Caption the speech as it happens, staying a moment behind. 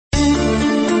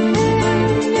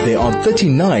are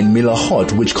 39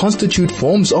 milachot which constitute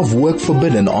forms of work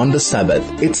forbidden on the Sabbath.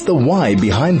 It's the why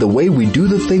behind the way we do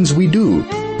the things we do.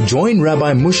 Join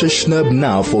Rabbi Moshe Shnerb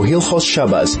now for Hilchos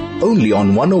Shabbos, only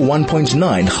on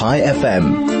 101.9 Chai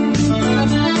FM.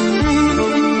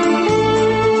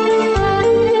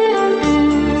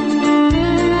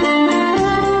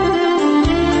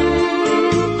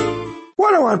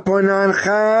 101.9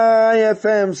 Chai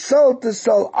FM, soul to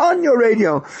soul, on your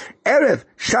radio. Erev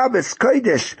Shabbos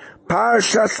Kodesh,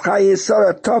 Parshat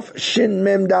Chayei Tov Shin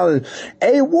Mem Daled.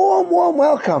 A warm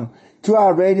welcome to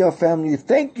our radio family.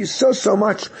 Thank you so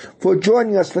much for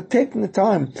joining us, for taking the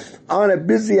time on a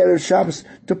busy Erev Shabbos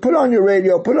to put on your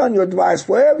radio, put on your device,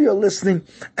 wherever you're listening,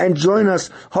 and join us,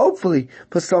 hopefully,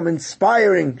 for some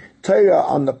inspiring Torah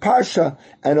on the Parsha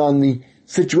and on the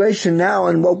situation now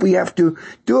and what we have to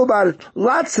do about it.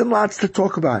 Lots and lots to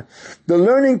talk about. The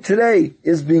learning today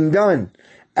is being done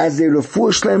as a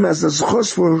refuah shlema, as a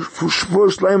zchus for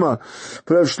refuah shlema,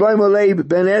 for Rav Shlomo Leib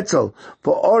ben Etzel,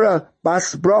 for Ora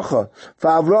bas Brocha, for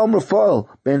Avram Rafael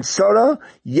ben Sora,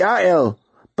 Yael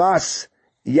bas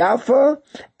Yafa,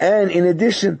 and in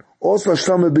addition, also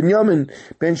Shlomo ben Yamin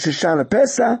ben Shoshana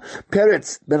Pesa,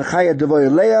 Peretz ben Chaya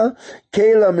Devoya Leah,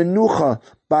 Kayla Menucha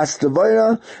bas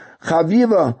Devoya,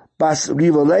 Chaviva bas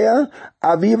Rivalea,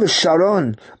 Aviva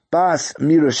Sharon bas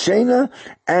Miroshena,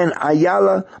 and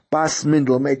Ayala bas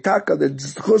Mindel. May Taka, the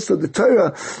zchus of the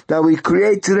Torah that we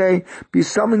create today, be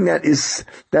something that is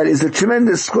a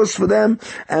tremendous zchus for them.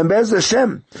 And Bez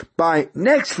Hashem, by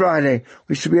next Friday,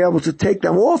 we should be able to take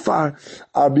them off our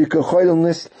Bikkur Cholim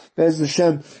list, Bez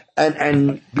Hashem,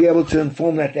 and be able to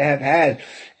inform that they have had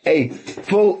a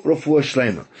full refuah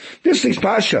shlema. This week's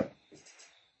Parsha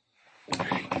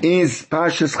is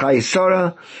Parshas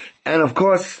Chayei, and of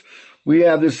course we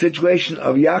have the situation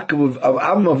of Yaakov, of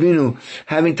Avram Avinu,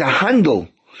 having to handle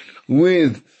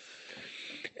with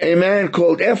a man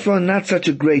called Ephron, not such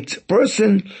a great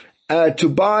person, to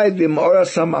buy the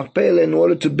Me'oras HaMachpelah in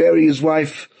order to bury his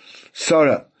wife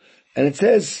Sarah. And it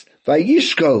says,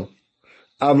 Vayishkol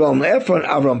Avram Ephron,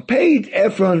 Avram paid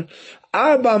Ephron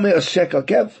 400 shekel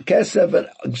kesef, an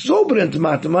exorbitant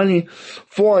amount of money,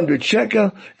 400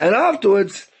 shekel, and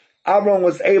afterwards Avram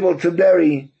was able to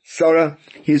bury Sarah,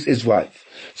 his wife.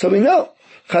 So we know,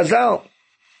 Chazal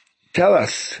tell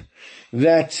us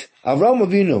that Avram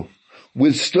Avinu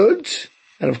withstood,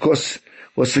 and of course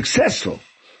was successful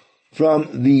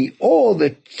from all the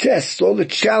tests, all the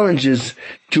challenges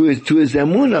to his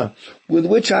emunah with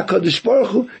which HaKadosh Baruch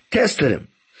Hu tested him.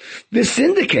 This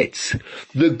indicates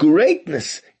the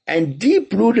greatness and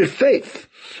deep-rooted faith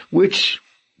which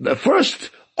the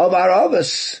first of our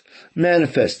Avos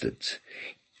manifested.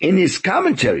 In his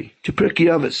commentary to Pirkei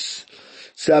Avos,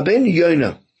 Rabbeinu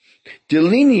Yonah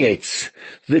delineates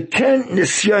the 10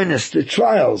 nisyonos, the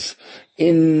trials,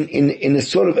 in a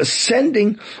sort of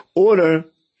ascending order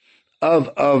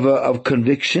of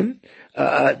conviction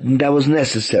that was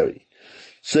necessary.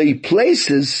 So he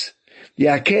places the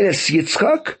Akeres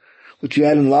Yitzchak, which we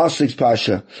had in last week's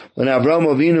Pasha, when Avraham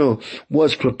Avinu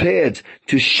was prepared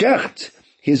to shecht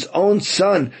his own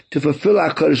son to fulfill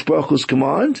HaKadosh Baruch Hu's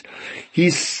command.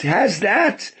 He has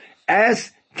that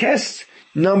as test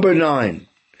number 9.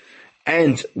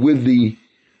 And with the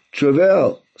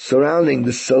travail surrounding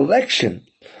the selection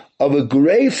of a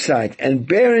gravesite and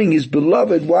burying his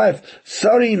beloved wife,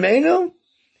 Sarah Imenu,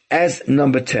 as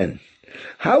number 10.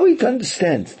 How are we to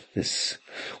understand this?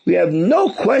 We have no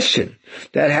question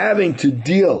that having to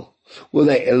deal with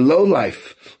a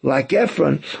lowlife like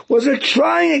Ephron was a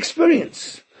trying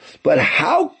experience. But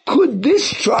how could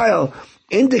this trial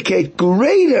indicate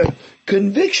greater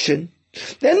conviction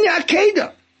than the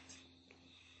Akedah?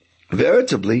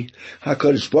 Veritably,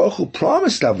 HaKadosh Baruch Hu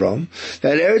promised Avram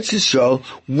that Eretz Yisrael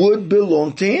would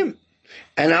belong to him,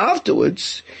 and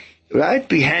afterwards,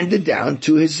 be handed down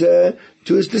to his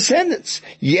descendants.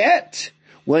 Yet,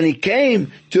 when he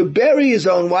came to bury his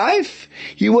own wife,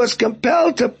 he was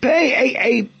compelled to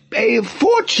pay a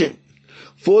fortune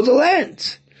for the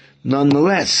land.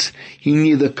 Nonetheless, he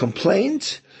neither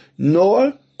complained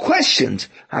nor questioned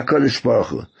HaKadosh Baruch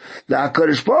Hu. The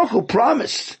HaKadosh Baruch Hu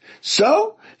promised.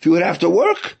 So, if you would have to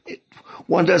work,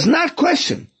 one does not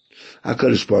question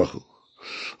HaKadosh Baruch Hu.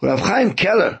 Rav Chaim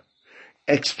Keller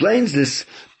explains this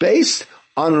based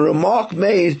on a remark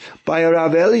made by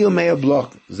Rav Eliyahu Meir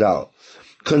Bloch Zal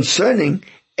concerning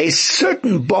a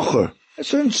certain bocher, a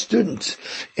certain student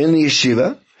in the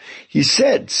yeshiva. He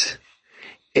said,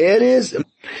 this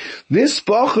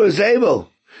bocher is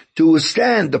able to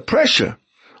withstand the pressure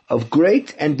of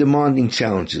great and demanding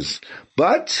challenges.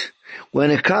 But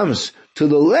when it comes to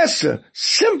the lesser,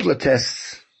 simpler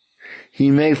tests,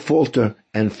 he may falter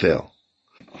and fail.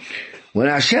 When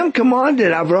Hashem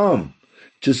commanded Avram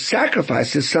to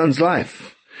sacrifice his son's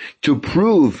life to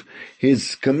prove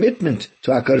his commitment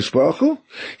to HaKadosh Baruch Hu,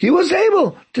 he was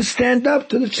able to stand up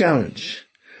to the challenge.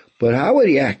 But how would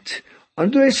he act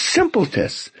under a simple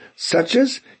test, such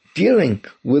as dealing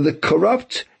with a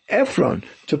corrupt Ephron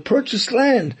to purchase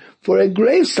land for a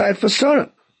gravesite for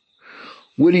Sarah?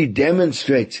 Would he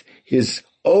demonstrate his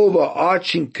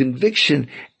overarching conviction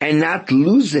and not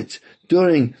lose it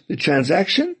during the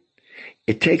transaction?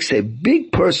 It takes a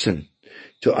big person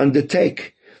to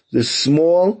undertake the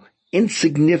small,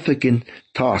 insignificant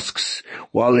tasks,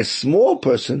 while a small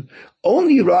person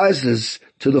only rises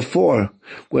to the fore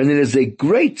when it is a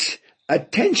great,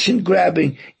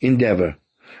 attention-grabbing endeavor.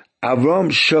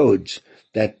 Avram showed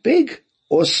that big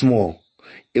or small,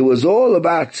 it was all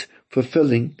about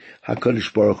fulfilling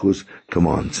HaKadosh Baruch Hu's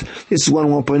commands. This is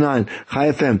 101.9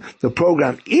 Chayei FM. The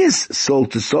program is Soul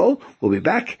to Soul. We'll be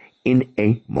back in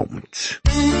a moment.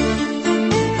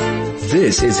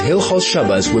 This is Hilchos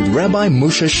Shabbos with Rabbi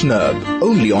Moshe Shnerb,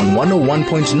 only on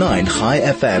 101.9 Chayei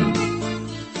FM.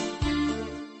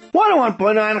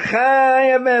 101.9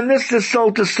 Chayei FM. This is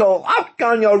Soul to Soul. Up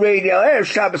on your radio. Erev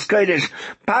Shabbos Kodesh.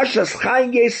 Parshat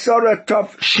Chayei Sorah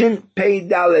Tov Shin Pei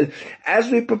Daled. As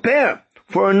we prepare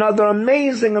for another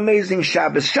amazing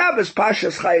Shabbos. Shabbos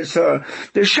Parshat Chayei Sorah.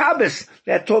 The Shabbos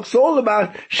that talks all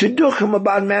about shidduchim,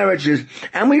 about marriages.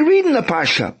 And we read in the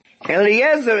Parsha,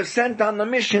 Eliezer is sent on the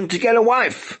mission to get a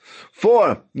wife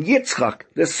for Yitzchak,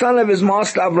 the son of his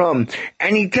master Avram.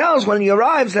 And he tells, when he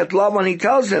arrives at Lavan, he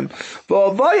tells him,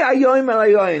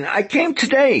 I came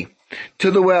today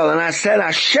to the well, and I said,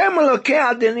 Hashem Elokei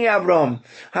Adoni Avram,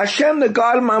 Hashem the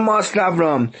God of my master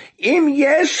Avram, Im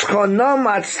yesh chonom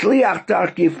atzliach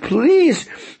darki, please,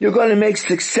 you're going to make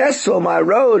successful my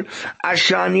road,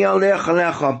 asher ani olech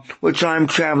alecha, which I'm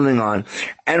traveling on.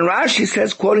 And Rashi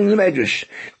says, quoting the Medrash,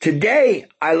 today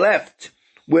I left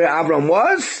where Avram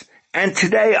was, and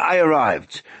today I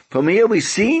arrived. From here we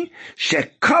see,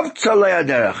 shekavtza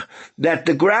le'aderech, that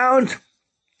the ground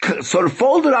sort of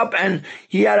folded up and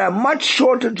he had a much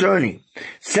shorter journey.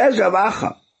 Says Rav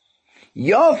Acha,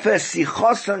 Yofes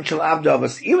sichosan shel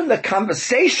avdavos, even the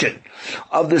conversation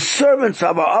of the servants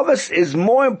of our avos is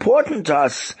more important to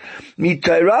us,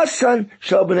 mitairasan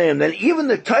shel b'neim, than even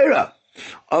the Torah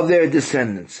of their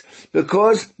descendants.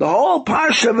 Because the whole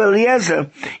Parsha of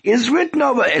Eliezer is written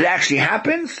over. It actually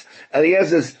happens.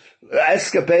 Eliezer's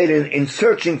escapade in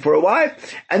searching for a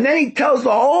wife, and then he tells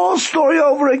the whole story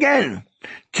over again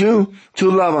to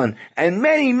Lavan. And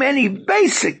many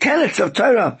basic tenets of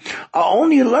Torah are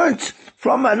only learnt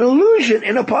from an allusion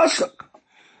in a pasuk.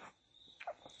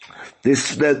 The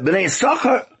Bnei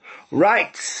Yisachar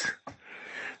writes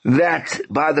that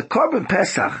by the Korban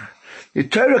Pesach, the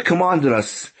Torah commanded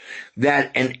us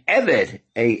that an Eved,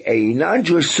 a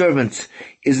non-Jewish servant,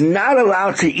 is not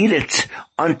allowed to eat it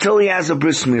until he has a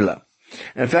bris milah.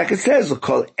 In fact, it says,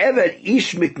 called Eved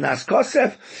Ish Miknas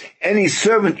Kosef, any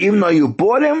servant, even though you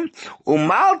bought him,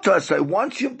 Umalta, so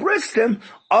once you brist him,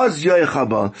 Oz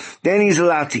Yoichabal, then he's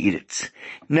allowed to eat it.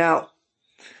 Now,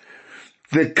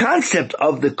 the concept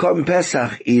of the Korban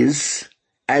Pesach is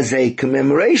as a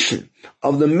commemoration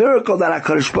of the miracle that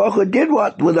HaKadosh Baruch Hu did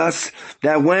with us,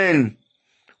 that when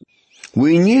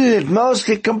we needed it most,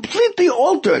 it completely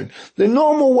altered the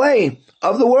normal way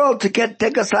of the world to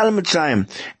take us out of Mitzrayim.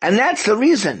 And that's the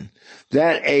reason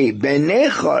that a Ben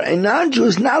Nechor, a non-Jew,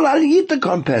 is not allowed to eat the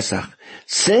Korban Pesach.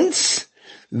 Since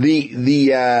the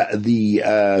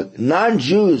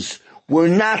non-Jews were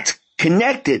not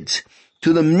connected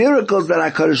to the miracles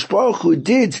that HaKadosh Baruch Hu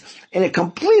did in a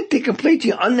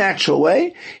completely unnatural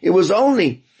way, it was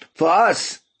only for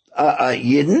us,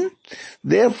 Yidden.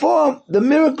 Therefore, the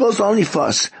miracle is only for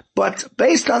us. But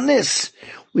based on this,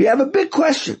 we have a big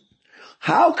question.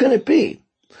 How can it be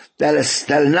that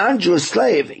a non-Jewish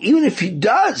slave, even if he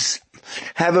does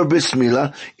have a bris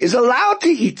milah, is allowed to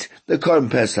eat the Korban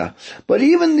Pesach? But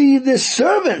even the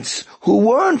servants who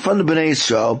weren't from the Bnei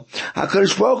Yisrael,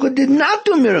 HaKadosh Baruch Hu did not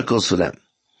do miracles for them.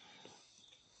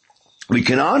 We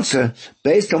can answer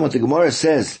based on what the Gemara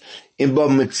says in Bava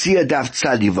Metzia Daf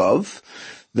Tzadivov,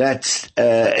 that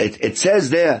it says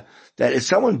there that if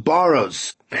someone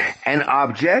borrows an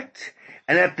object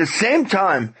and at the same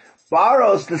time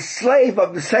borrows the slave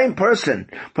of the same person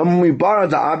from whom we borrow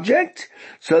the object,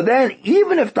 so then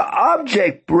even if the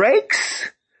object breaks,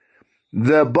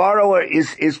 the borrower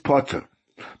is potter.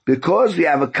 Because we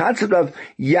have a concept of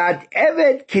Yad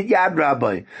Eved Kid Yad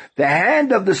Rabbi. The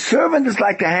hand of the servant is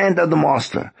like the hand of the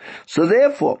master. So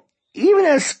therefore, even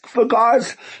as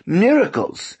regards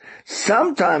miracles,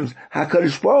 sometimes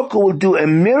HaKadosh Baruch Hu will do a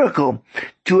miracle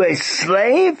to a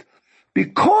slave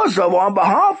because of, on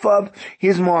behalf of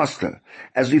his master.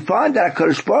 As we find that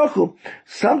HaKadosh Baruch Hu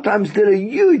sometimes did a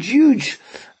huge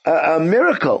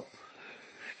miracle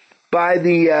by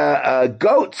the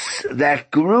goats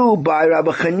that grew by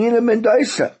Rabbi Chanina ben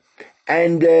Dosa.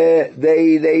 And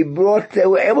they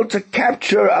were able to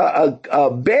capture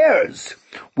bears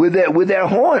with their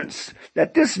horns.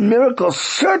 That this miracle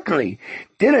certainly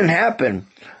didn't happen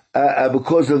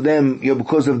because of them,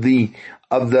 because of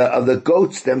the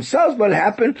goats themselves, but it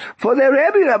happened for their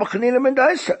Rabbi Chanina ben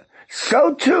Dosa.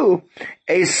 So too,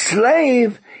 a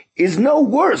slave is no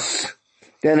worse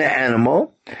than an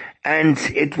animal, and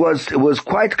it was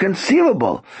quite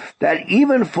conceivable that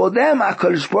even for them,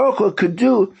 HaKadosh Baruch Hu could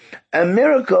do a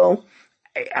miracle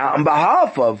on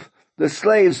behalf of the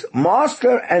slave's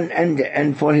master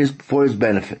and for his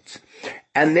benefits.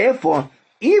 And therefore,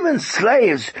 even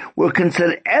slaves were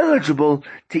considered eligible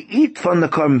to eat from the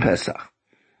Korban Pesach.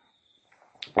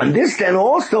 And this then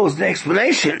also is the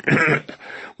explanation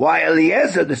why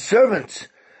Eliezer, the servant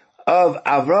of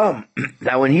Avram,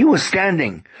 that when he was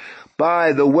standing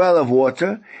by the well of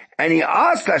water, and he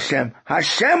asked Hashem,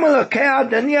 Hashem Elokei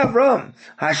Adoni Avram,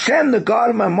 Hashem, the God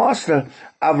of my master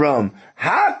Avram,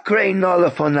 Hakrei no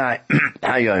lefonai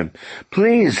hayom,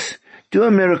 please do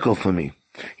a miracle for me.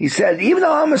 He said, even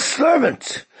though I'm a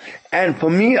servant, and for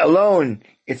me alone,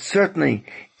 it certainly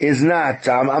is not,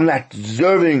 I'm not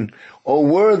deserving or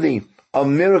worthy of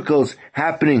miracles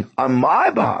happening on my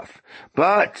behalf.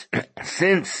 But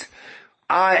since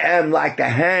I am like the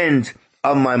hand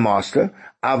of my master,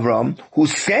 Avram, who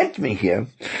sent me here,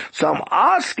 so I'm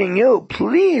asking you,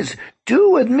 please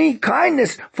do with me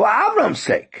kindness for Avram's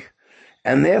sake.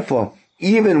 And therefore,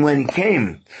 even when he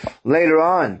came later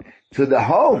on to the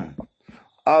home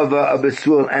of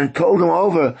Besul and told him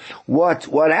over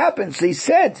what happened, so he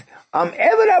said, I'm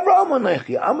Eved Avram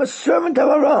Anochi, I'm a servant of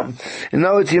Avram. In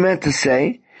other words, he meant to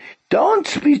say,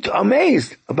 don't be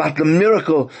amazed about the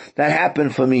miracle that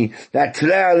happened for me, that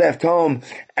today I left home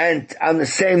and on the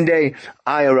same day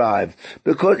I arrived.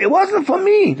 Because it wasn't for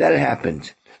me that it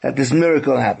happened, that this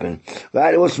miracle happened.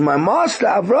 Right? It was my master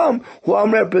Avram, who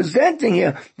I'm representing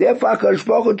here. Therefore, HaKadosh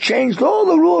Baruch Hu changed all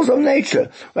the rules of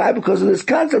nature. Right? Because of this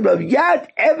concept of Yad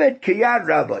Eved Kiyad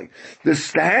Rabbi. The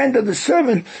hand of the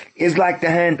servant is like the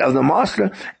hand of the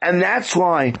master, and that's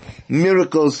why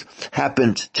miracles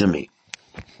happened to me.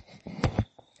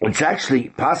 It's actually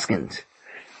paskined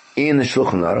in the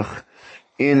Shulchan Aruch,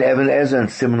 in Even Ezer and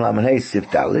Siman Lamed Hey Sif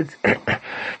Dalet,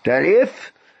 that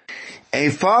if a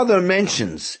father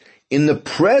mentions in the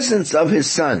presence of his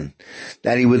son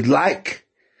that he would like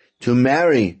to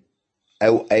marry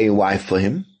a wife for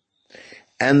him,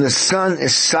 and the son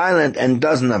is silent and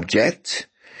doesn't object,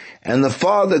 and the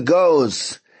father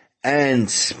goes and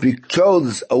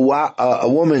betroths a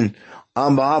woman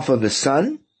on behalf of his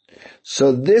son,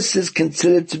 so this is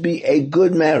considered to be a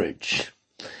good marriage.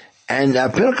 And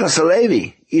Pinchas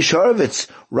Halevi, Ish Horovitz,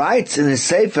 writes in his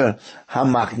Sefer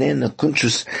HaMachne, the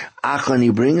Kuntrus Achon,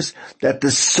 he brings, that the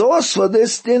source for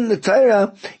this in the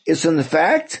Torah is from the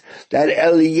fact that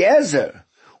Eliezer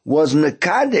was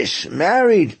Mekadesh,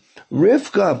 married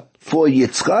Rivka for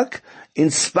Yitzchak, in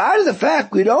spite of the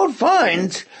fact we don't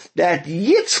find that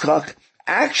Yitzchak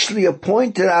actually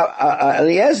appointed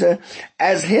Eliezer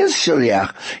as his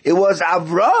shliach. It was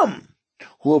Avram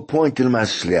who appointed him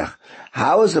as shliach.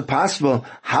 How is it possible?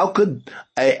 How could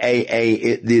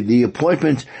the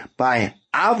appointment by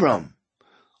Avram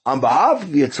on behalf of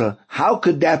Yitzchak, how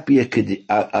could that be a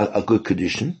good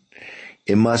condition?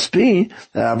 It must be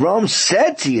that Avram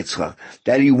said to Yitzchak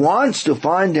that he wants to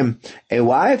find him a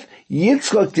wife.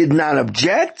 Yitzchak did not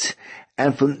object,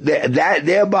 and from that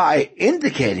thereby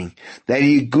indicating that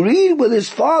he agreed with his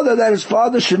father that his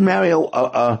father should marry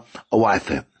a wife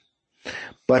for him.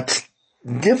 But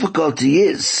difficulty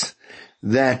is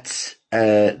that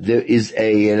there is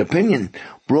an opinion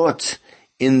brought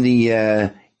in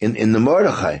the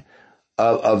Mordechai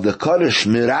of the Kodesh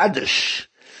Miradish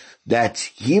that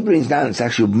he brings down. It's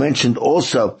actually mentioned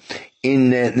also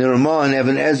in Ramah and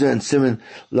Even Ezer and Siman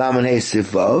Lamed Hey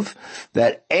Sif Vav,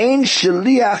 that ein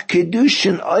shliach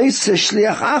kedushin oisa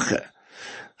shliach acher,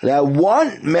 that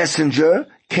one messenger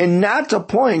cannot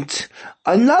appoint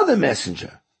another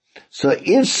messenger. So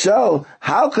if so,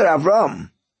 how could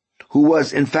Avram, who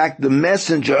was in fact the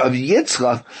messenger of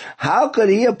Yitzchak, how could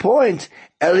he appoint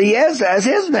Eliezer as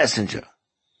his messenger?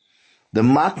 The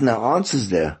Makna answers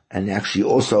there, and actually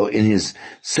also in his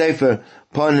Sefer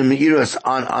Panim Meiros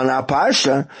on our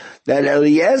Parsha, that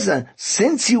Eliezer,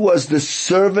 since he was the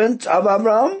servant of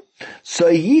Avram, so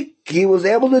he he was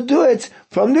able to do it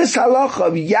from this halacha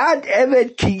of Yad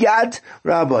Eved Ki Yad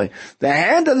Rabbi. The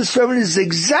hand of the servant is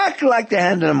exactly like the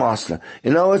hand of the master.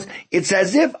 In other words, it's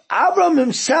as if Avram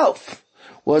himself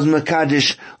was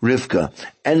Mekadesh Rivka.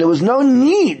 And there was no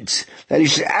need that he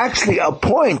should actually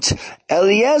appoint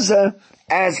Eliezer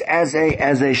as a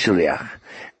shaliach.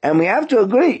 And we have to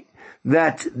agree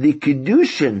that the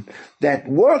Kiddushin that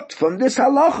worked from this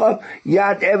halacha,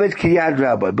 Yad Eved Ki Yad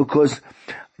Rabbi, because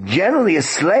generally a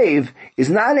slave is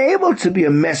not able to be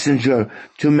a messenger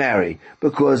to marry,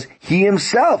 because he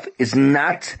himself is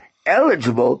not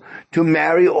eligible to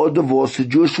marry or divorce a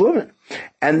Jewish woman.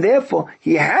 And therefore,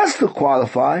 he has to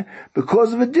qualify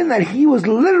because of a din that he was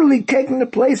literally taking the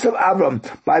place of Avram.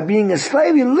 By being a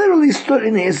slave, he literally stood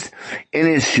in his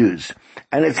shoes.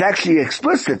 And it's actually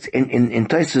explicit in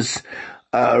Taisus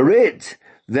Rid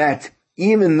that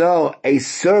even though a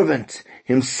servant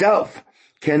himself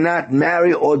cannot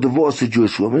marry or divorce a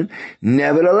Jewish woman,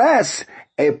 nevertheless,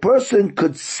 a person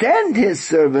could send his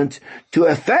servant to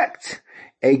effect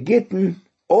a gittin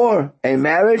or a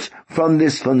marriage from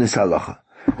this halacha.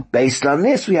 Based on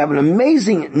this, we have an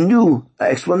amazing new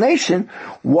explanation.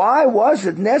 Why was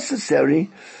it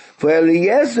necessary for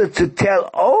Eliezer to tell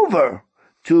over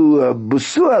to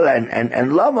Busuel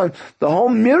and Lavan the whole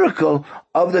miracle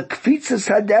of the Kfitzas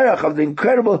Haderach, of the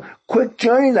incredible quick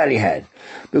journey that he had?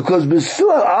 Because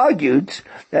Busuel argued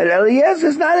that Eliezer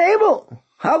is not able.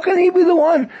 How can he be the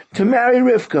one to marry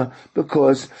Rivka?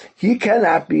 Because he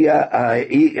cannot be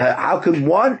how could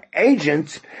one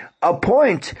agent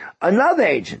appoint another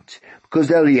agent?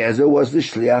 Because Eliezer was the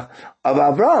shliach of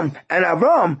Avram, and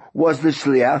Avram was the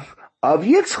shliach of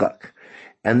Yitzchak.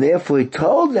 And therefore he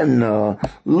told them, no,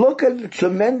 look at the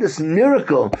tremendous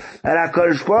miracle that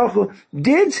HaKadosh Baruch Hu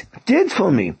did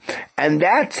for me. And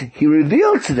that he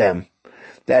revealed to them,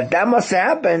 that must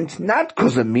have happened not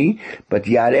because of me, but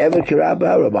Yad Eved Ki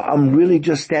Rabbi. I'm really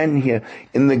just standing here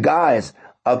in the guise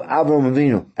of Avraham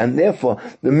Avinu. And therefore,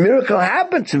 the miracle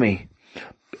happened to me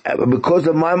because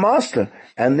of my master.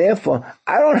 And therefore,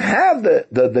 I don't have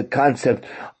the concept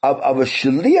of a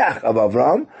shaliach of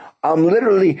Avram. I'm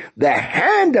literally the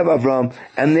hand of Avram,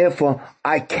 and therefore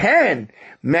I can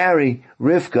marry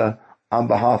Rivka on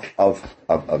behalf of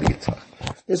Yitzchak.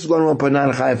 This is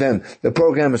 101.9 Chayei FM. The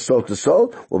program is Soul to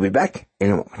Soul. We'll be back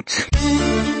in a moment.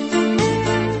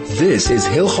 This is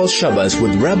Hilchos Shabbos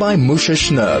with Rabbi Moshe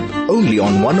Shnerb, only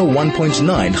on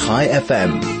 101.9 Chayei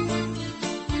FM.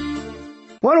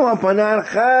 101.9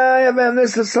 Chayei FM.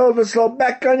 This is Soul to Soul.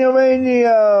 Back on your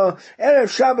radio. Erev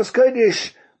Shabbos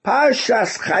Kodesh.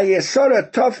 Parshat Chayei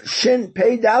Tov Shin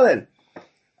Pei Daled.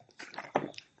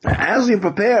 As we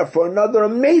prepare for another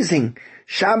amazing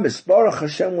Shabbos, Baruch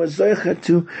Hashem was zoicha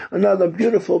to another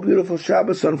beautiful, beautiful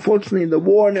Shabbos. Unfortunately, the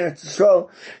war in Eretz Yisrael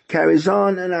carries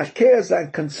on, and our cares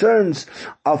and concerns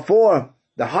are for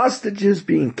the hostages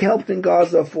being kept in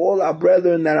Gaza, for all our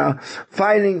brethren that are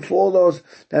fighting, for all those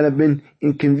that have been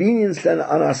inconvenienced and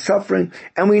are suffering.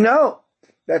 And we know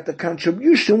that the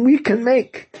contribution we can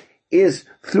make is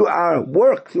through our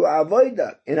work, through our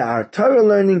avodah, in our Torah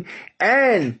learning,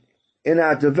 and in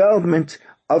our development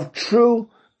of true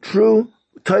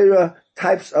Torah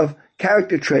types of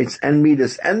character traits and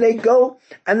midas. And they go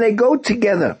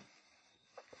together.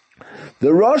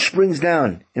 The Rosh brings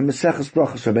down in Maseches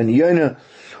Brachos, Rabbi Yonah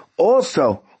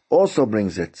also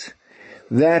brings it,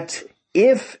 that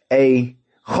if a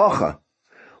chocha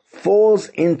falls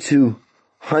into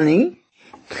honey,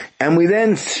 and we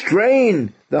then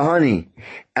strain the honey,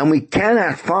 and we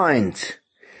cannot find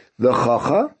the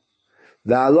chocha,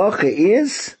 the halacha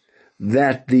is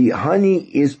that the honey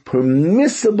is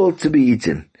permissible to be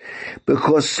eaten,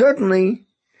 because certainly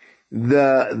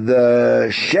the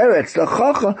sheretz, the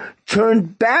chocha,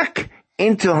 turned back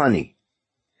into honey.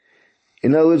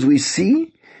 In other words, we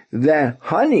see that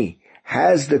honey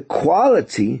has the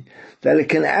quality that it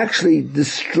can actually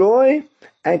destroy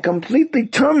and completely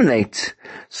terminate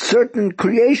certain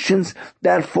creations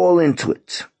that fall into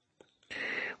it.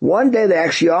 One day they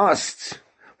actually asked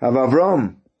Rav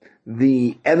Avram,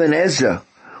 the Eben Ezra,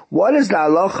 what is the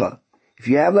halacha if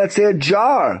you have, let's say, a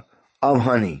jar of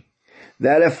honey,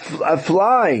 that a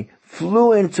fly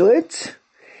flew into it,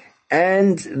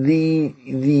 and the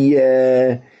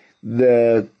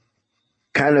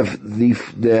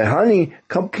honey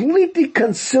completely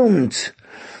consumed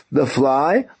the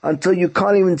fly until you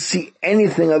can't even see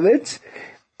anything of it?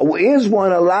 Is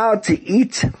one allowed to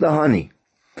eat the honey?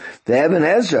 The Eben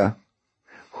Ezra,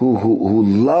 who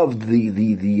loved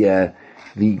to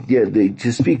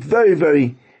speak very,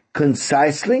 very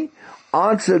concisely,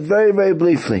 answered very, very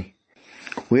briefly.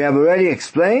 We have already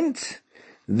explained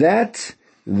that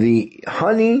the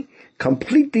honey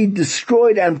completely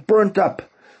destroyed and burnt up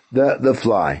the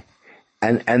fly.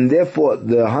 And therefore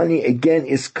the honey again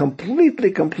is completely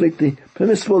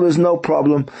permissible. There's no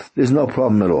problem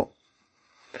at all.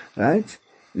 Right?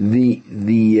 In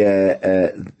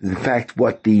fact,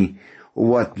 what the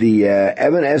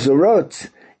Ibn Ezra wrote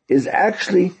is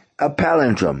actually a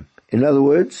palindrome. In other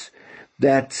words,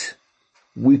 that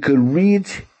we could read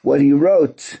what he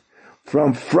wrote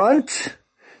from front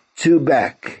to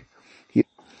back.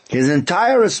 His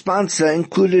entire responsa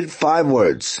included 5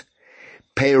 words.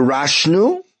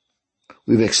 Peirashnu,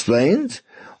 we've explained.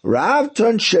 Rav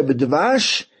ton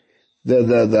shebedvash,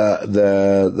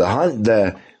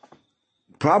 the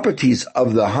properties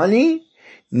of the honey,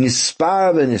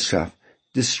 nispar v'nishraf,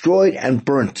 destroyed and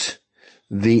burnt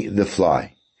the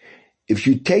fly. If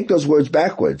you take those words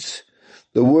backwards,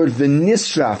 the word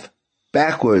v'nishraf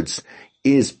backwards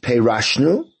is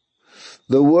peirashnu.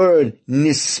 The word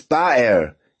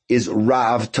nispaer is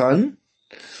ravton.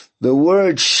 The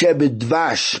word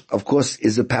shebedvash, of course,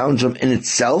 is a palindrome in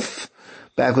itself,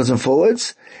 backwards and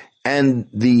forwards. And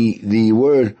the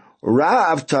word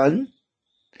ravton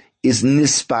is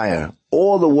nispaer.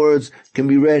 All the words can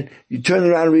be read, you turn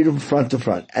around and read them from front to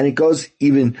front. And it goes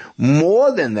even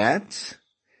more than that,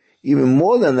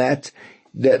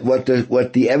 that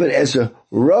what the Ibn Ezra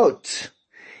wrote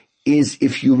is,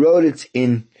 if you wrote it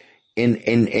in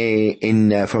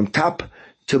from top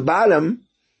to bottom,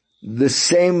 the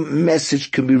same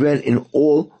message can be read in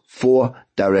all 4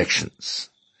 directions.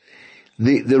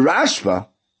 The Rashba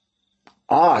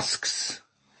asks,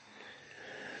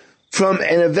 from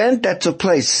an event that took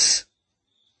place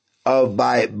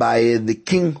by the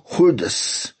king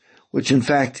Hurdas, which in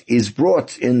fact is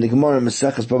brought in the Gemara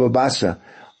Maseches Baba Basra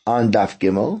on Daf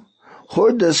Gimel.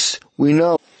 Hurdas, we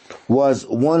know, was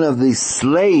one of the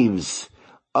slaves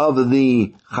of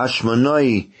the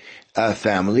Hashmonai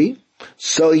family.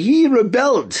 So he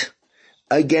rebelled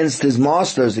against his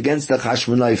masters, against the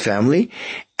Hashmonai family,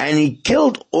 and he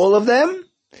killed all of them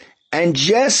and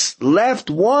just left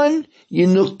one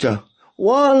Yenukta,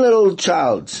 one little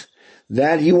child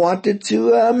that he wanted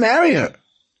to marry her.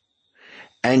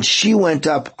 And she went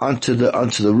up onto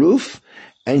the roof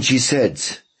and she said,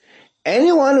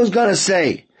 anyone who's going to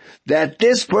say that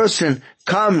this person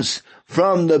comes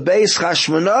from the Beis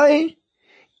Hashmonai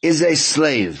is a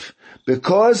slave,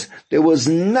 because there was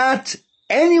not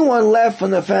anyone left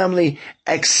from the family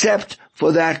except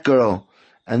for that girl.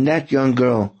 And that young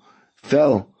girl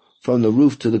fell from the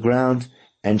roof to the ground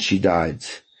and she died.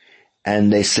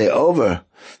 And they say over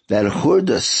that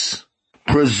Hurdas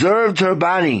preserved her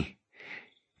body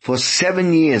for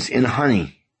 7 years in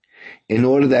honey in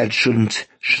order that it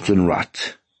shouldn't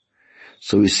rot.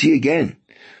 So we see again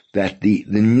that the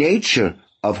nature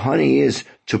of honey is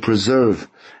to preserve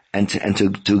and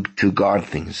to guard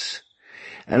things.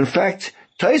 And in fact,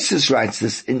 Tosfos writes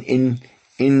this in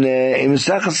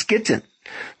Maseches Gittin,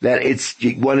 that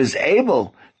one is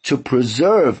able to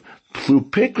preserve through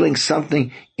pickling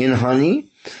something in honey,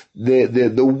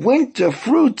 the winter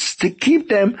fruits, to keep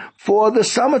them for the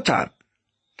summertime.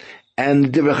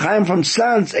 And the Rebbe from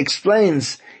Sanz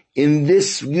explains in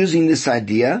this, using this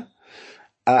idea,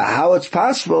 how it's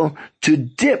possible to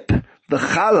dip the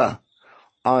challah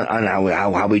on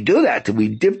how we do that. We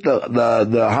dip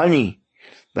the honey,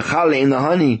 the challah in the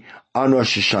honey on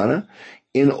Rosh Hashanah,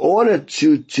 in order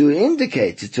to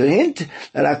indicate, to hint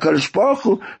that HaKadosh Baruch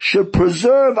Hu should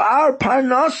preserve our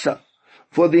parnasa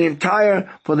for the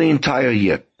entire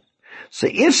year. So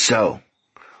if so,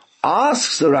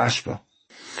 asks the Rashba,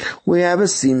 we have a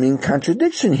seeming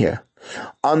contradiction here.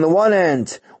 On the one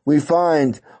hand, we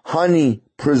find honey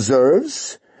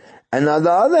preserves, and on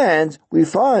the other hand, we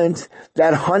find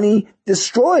that honey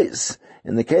destroys.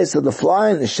 In the case of the fly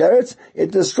and the sheretz,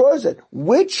 it destroys it.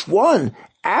 Which one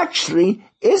actually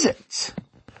is it?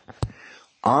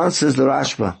 Answers the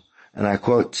Rashba, and I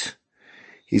quote,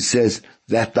 he says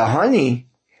that the honey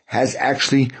has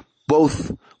actually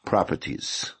both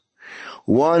properties.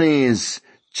 One is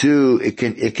it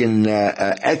can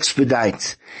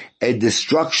expedite a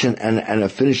destruction and a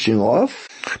finishing off,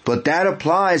 but that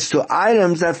applies to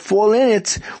items that fall in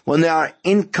it when they are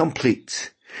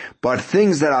incomplete. But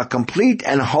things that are complete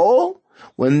and whole,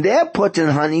 when they're put in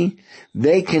honey,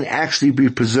 they can actually be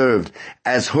preserved,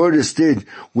 as Hurdas did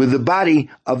with the body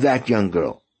of that young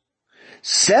girl.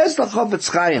 Says the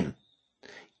Chofetz Chaim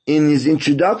in his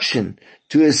introduction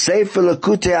to his Sefer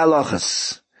Lekutei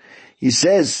Halachos, he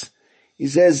says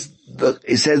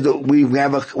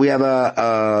that we have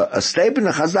a statement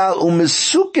in Chazal,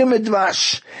 umesukim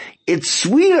edvash. It's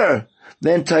sweeter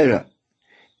than Torah.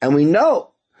 And we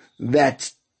know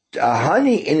that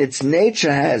honey in its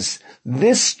nature has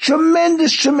this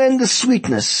tremendous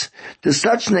sweetness to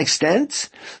such an extent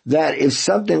that if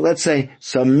something, let's say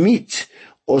some meat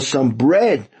or some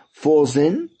bread falls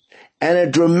in and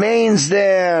it remains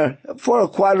there for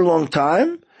quite a long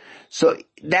time, so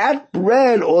that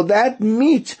bread or that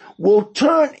meat will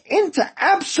turn into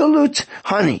absolute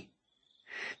honey.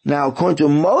 Now, according to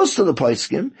most of the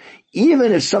poskim,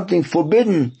 even if something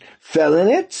forbidden fell in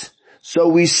it, so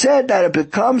we said that it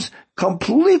becomes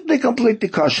completely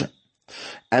kosher.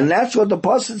 And that's what the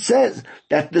Parshat says,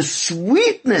 that the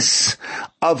sweetness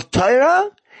of Torah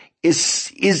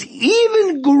is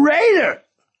even greater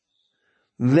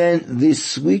than the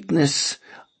sweetness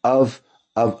of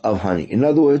honey. In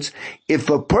other words, if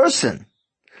a person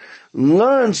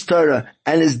learns Torah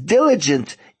and is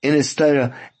diligent in his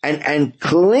Torah and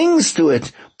clings to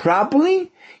it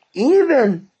properly,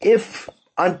 even if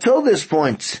until this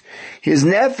point his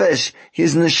nefesh,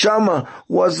 his neshama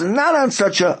was not on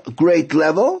such a great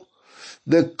level,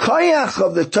 the koyach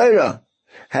of the Torah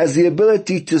has the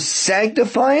ability to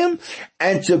sanctify him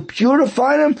and to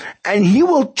purify him, and he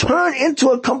will turn into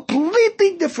a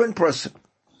completely different person.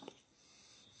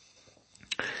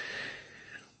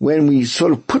 When we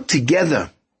sort of put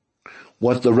together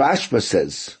what the Rashba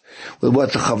says with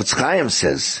what the Chavetz Chaim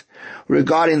says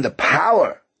regarding the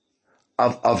power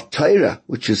of Torah,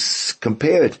 which is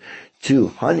compared to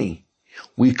honey,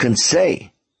 we can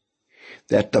say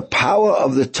that the power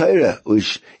of the Torah,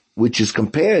 which is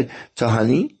compared to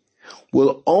honey,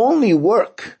 will only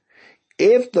work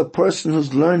if the person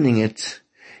who's learning it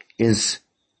is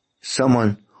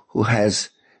someone who has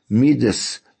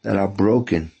midas that are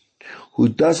broken, who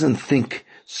doesn't think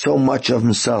so much of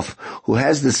himself, who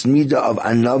has this midah of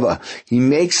anava. He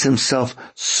makes himself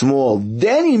small.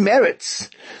 Then he merits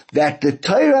that the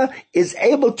Torah is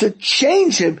able to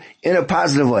change him in a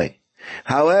positive way.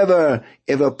 However,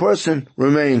 if a person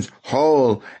remains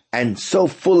whole and so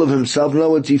full of himself, in other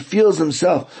words, he feels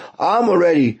himself, I'm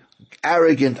already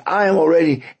arrogant, I am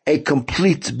already a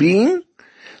complete being,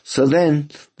 so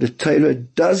then the Torah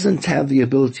doesn't have the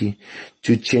ability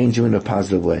to change him in a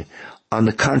positive way. On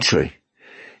the contrary,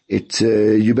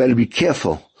 you better be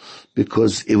careful,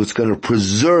 because it was going to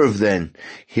preserve then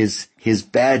his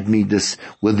bad midas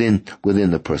within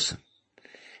the person.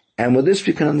 And with this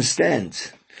we can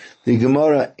understand the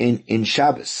Gemara in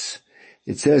Shabbos.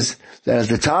 It says that at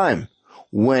the time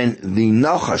when the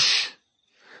Nachash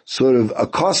sort of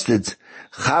accosted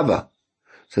Chava,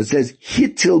 so it says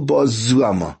hitil bo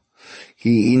zuama,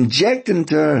 he injected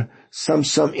into her some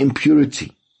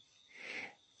impurity.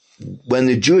 When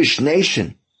the Jewish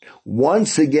nation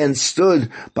once again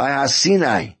stood by Har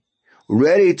Sinai,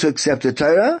 ready to accept the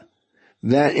Torah,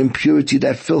 that impurity,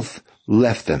 that filth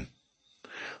left them.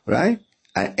 Right?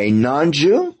 A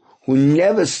non-Jew who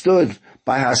never stood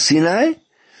by Har Sinai,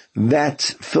 that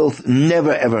filth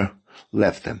never ever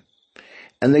left them.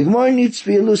 And the Gemara needs to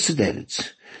be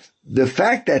elucidated. The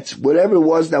fact that whatever it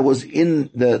was that was in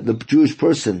the Jewish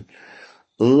person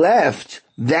left,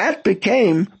 that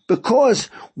became because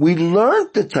we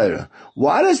learned the Torah.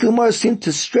 Why does the Gemara seem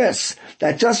to stress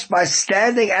that just by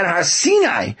standing at Har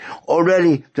Sinai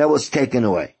already that was taken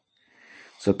away?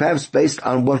 So perhaps based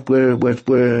on what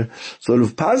we're sort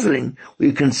of puzzling,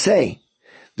 we can say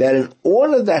that in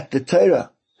order that the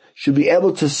Torah should be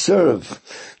able to serve,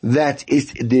 that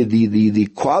is the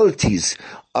qualities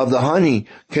of the honey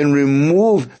can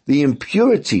remove the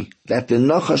impurity that the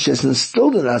Nachash has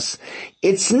instilled in us,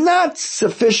 it's not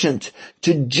sufficient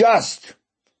to just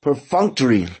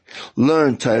perfunctorily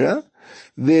learn Torah.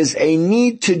 There's a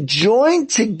need to join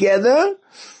together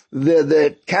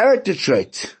the character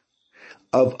trait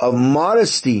of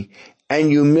modesty and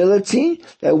humility,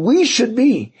 that we should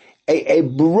be a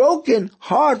broken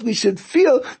heart. We should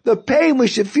feel the pain. We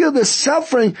should feel the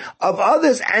suffering of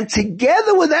others. And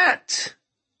together with that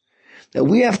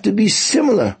we have to be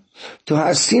similar to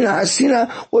Har Sinai. Har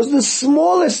Sinai was the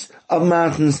smallest of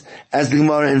mountains, as the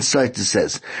Gemara in Sotah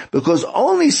says, because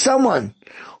only someone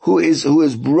who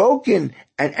is broken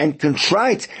and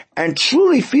contrite and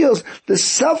truly feels the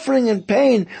suffering and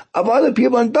pain of other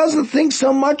people and doesn't think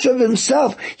so much of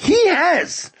himself, he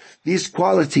has these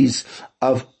qualities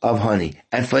of honey.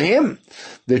 And for him,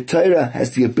 the Torah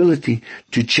has the ability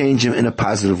to change him in a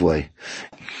positive way.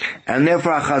 And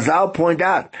therefore, Chazal point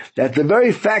out that the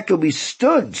very fact that we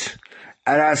stood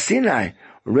at Har Sinai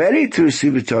ready to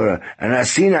receive the Torah, and Har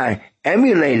Sinai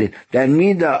emulated that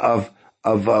midah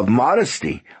of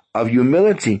modesty, of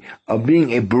humility, of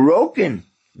being a broken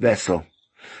vessel,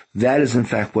 that is in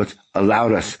fact what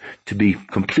allowed us to be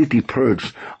completely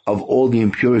purged of all the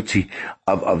impurity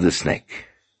of the snake.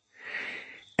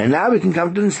 And now we can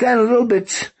come to understand a little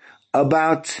bit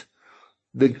about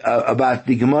the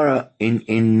Gemara in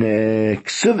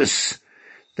Ksubis,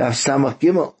 Daf Samach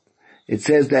Gimel. It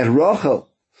says that Rochel,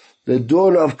 the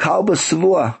daughter of Kalba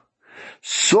Savua,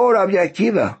 saw Rabbi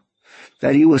Akiva,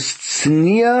 that he was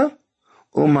tzniya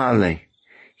umale.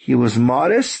 He was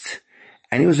modest,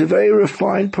 and he was a very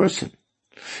refined person.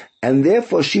 And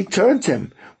therefore she turned to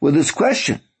him with this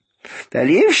question, that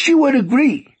if she would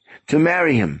agree to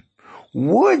marry him,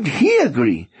 would he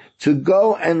agree to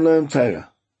go and learn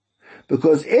Torah?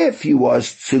 Because if he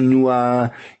was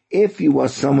tsunua, if he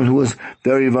was someone who was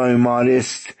very, very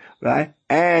modest, right,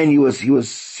 and he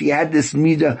had this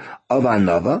midah of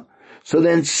anava, so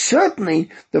then certainly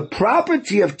the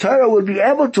property of Torah would be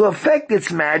able to affect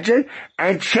its magic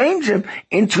and change him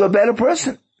into a better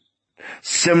person.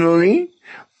 Similarly,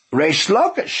 Reish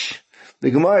Lakish, the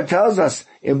Gemara tells us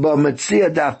in Bava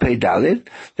Metzia Daf Pei Dalet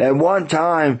that one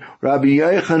time Rabbi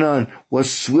Yochanan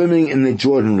was swimming in the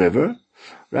Jordan River,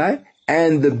 right?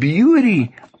 And the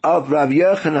beauty of Rabbi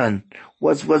Yochanan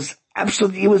was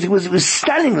absolutely, it was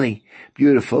stunningly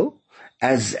beautiful,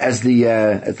 as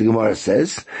the Gemara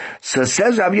says. So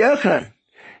says Rabbi Yochanan,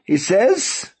 he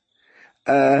says,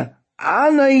 Ana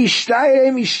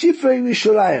ishtayim ishifrei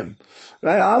Yishalayim.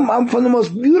 Right? I'm from the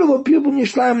most beautiful people in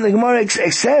Yerushalayim. The Gemara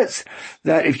says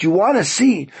that if you want to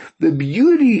see the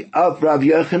beauty of Rabbi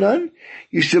Yochanan,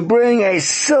 you should bring a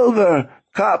silver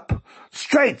cup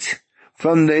straight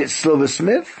from the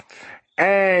silversmith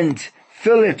and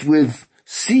fill it with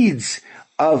seeds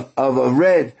of a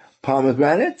red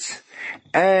pomegranate,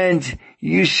 and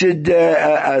you should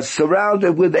surround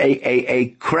it with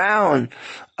a crown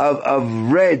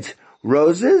of red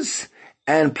roses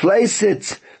and place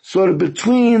it sort of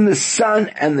between the sun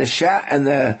and the shade,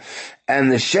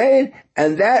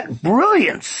 and that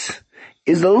brilliance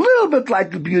is a little bit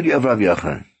like the beauty of Rabbi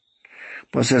Yochanan.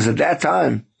 But says at that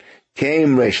time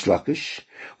came Reish Lakish.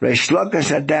 Reish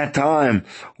Lakish at that time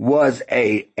was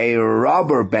a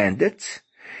robber bandit,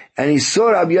 and he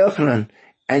saw Rabbi Yochanan,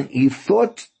 and he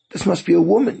thought, this must be a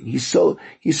woman. He's so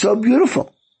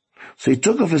beautiful. So he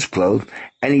took off his clothes,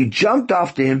 and he jumped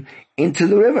after him into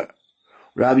the river.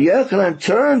 Rabbi Yochanan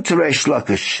turned to Reish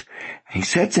Lakish, and he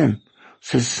said to him,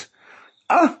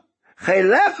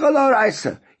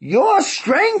 your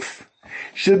strength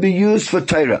should be used for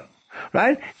Torah.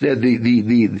 Right?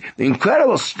 The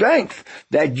incredible strength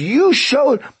that you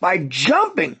showed by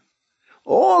jumping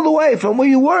all the way from where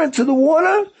you were into the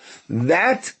water,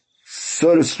 that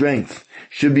sort of strength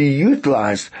should be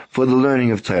utilized for the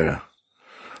learning of Torah.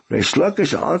 Reish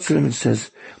Lakish answered him and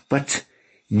says, but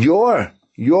your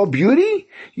beauty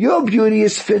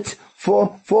is fit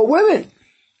for women.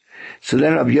 So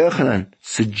then Rabbi Yochanan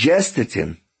suggested to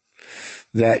him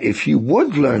that if he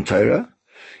would learn Torah,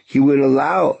 he would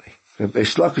allow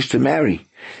Reish Lakish to marry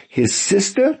his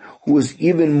sister, who was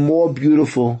even more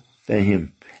beautiful than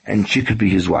him, and she could be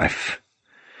his wife.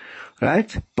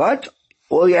 Right? But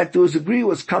all he had to do was agree,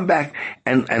 was come back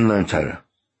and learn Torah.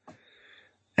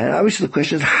 And obviously the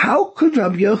question is, how could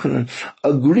Rabbi Yochanan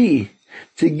agree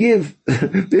to give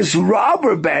this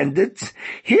robber bandit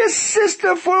his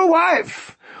sister for a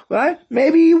wife? Right?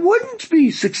 Maybe he wouldn't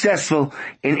be successful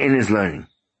in his learning.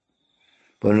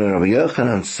 But when Rabbi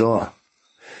Yochanan saw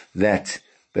that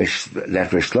Reish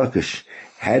Lakish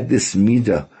had this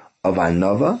midah of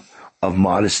anava, of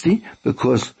modesty,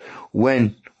 because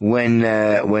when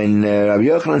Rabbi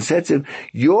Yochanan said to him,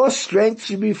 your strength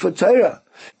should be for Torah.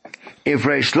 If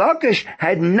Reish Lakish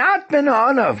had not been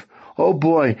anav, oh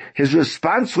boy, his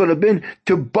response would have been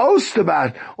to boast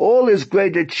about all his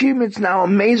great achievements. Now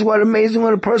amazing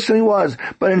what a person he was.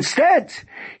 But instead,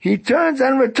 he turns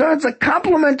and returns a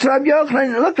compliment to Rabbi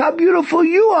Yochanan. Look how beautiful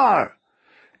you are.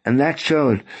 And that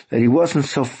showed that he wasn't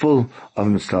so full of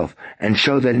himself, and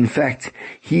showed that in fact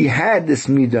he had this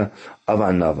midah of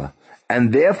anava,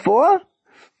 and therefore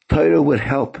Torah would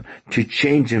help to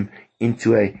change him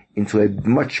into a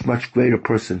much greater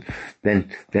person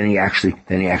than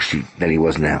he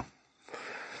was now.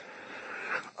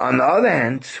 On the other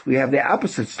hand, we have the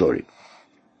opposite story.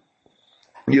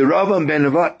 Yeravam ben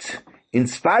Nevat, in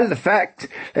spite of the fact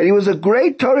that he was a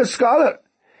great Torah scholar,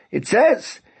 it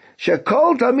says,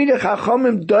 Shekol Talmidei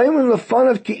Chachamim doimen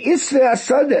lefonav ki isvei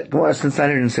hasadeh. Gemara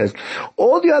Sanhedrin says,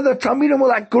 all the other Talmidim were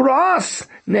like grass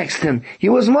next to him. He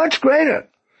was much greater.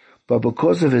 But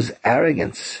because of his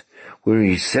arrogance, where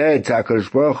he said to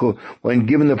HaKadosh Baruch Hu, when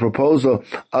given the proposal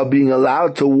of being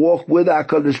allowed to walk with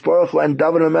HaKadosh Baruch Hu and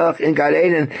David HaMelech in Gan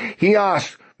Eden, he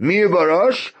asked, Mi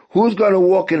Barosh, who's going to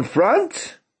walk in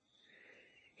front?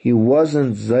 He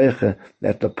wasn't zeicha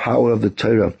that the power of the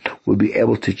Torah would be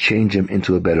able to change him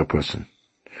into a better person.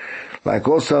 Like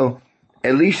also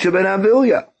Elisha ben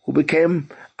Avilia, who became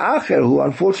Acher, who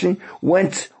unfortunately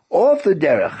went off the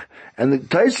derech. And the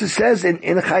Tosfos says in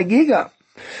Chagiga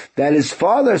that his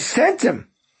father sent him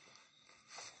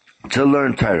to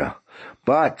learn Torah.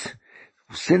 But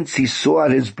since he saw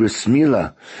at his bris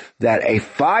milah that a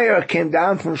fire came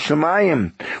down from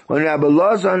Shemayim when Rabbi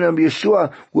Lazar and Rabbi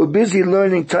Yeshua were busy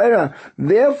learning Torah,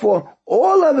 therefore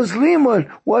all of his limud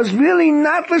was really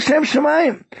not l'shem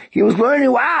Shemayim. He was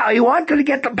learning, he wanted to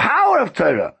get the power of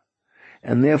Torah.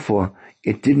 And therefore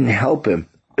it didn't help him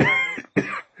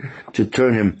to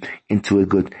turn him into a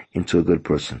good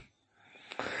person.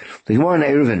 The Gemara in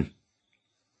Eruvin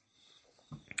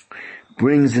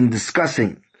brings in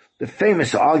discussing the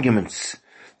famous arguments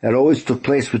that always took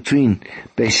place between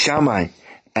Beis Shammai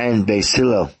and Beis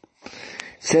Hillel.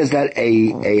 Says that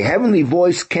a heavenly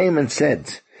voice came and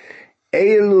said,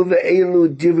 Eilu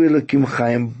ve'eilu divri l'kim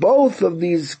chayim. Both of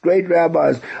these great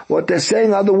rabbis, what they're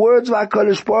saying are the words of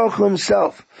HaKadosh Baruch Hu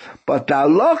himself. But the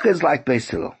halacha is like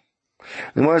Beis Hillel.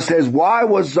 The Gemara says, why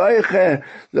was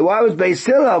Beis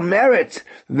Hillel merit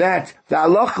that the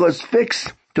halacha was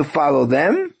fixed to follow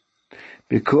them?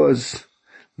 Because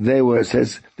they were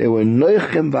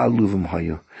noichim v'aluvim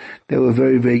hayu. They were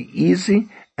very, very easy,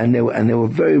 and they were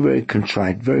very, very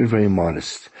contrite, very, very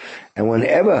modest. And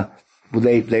whenever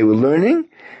they were learning,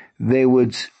 they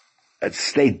would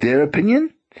state their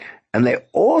opinion, and they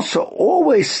also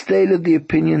always stated the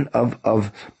opinion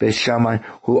of Beis Shammai,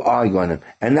 who argue on them.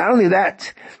 And not only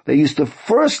that, they used to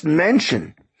first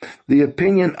mention the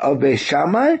opinion of Beis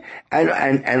Shammai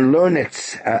and learn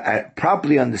it,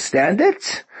 properly understand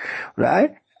it,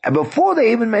 right? And before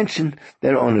they even mention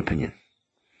their own opinion.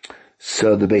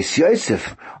 So the Beis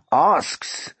Yosef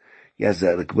asks,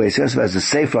 the Beis Yosef has a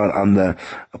sefer on the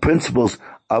principles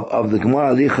of the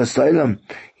Gemara Lichas Olam.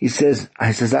 He says,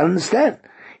 I don't understand.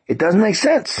 It doesn't make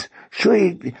sense.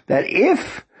 Surely that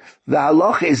if the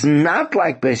halacha is not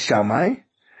like Beis Shammai,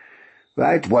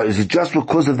 right? What is it, just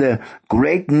because of the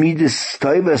great midas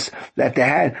tovas that they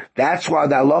had? That's why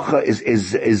the halacha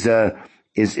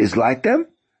is like them.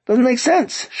 Doesn't make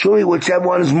sense. Surely whichever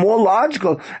one is more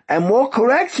logical and more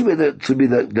correct should be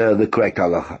the correct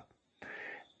halacha.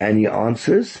 And he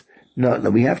answers, no,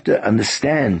 we have to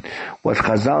understand what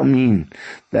Chazal mean.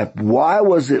 That why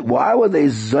was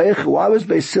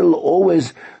Beis Hillel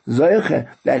always zoiche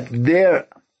that their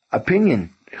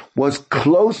opinion was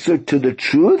closer to the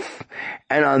truth?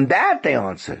 And on that they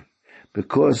answered,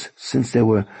 because since there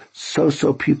were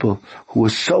so people who were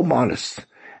so modest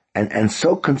and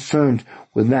so concerned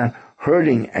with not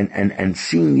hurting and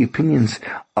seeing the opinions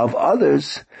of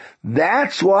others,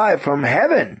 that's why from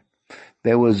heaven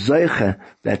there was zeicha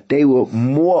that they were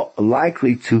more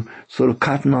likely to sort of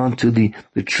cotton on to the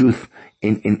truth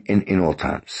in all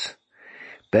times.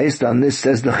 Based on this,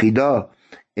 says the Chidah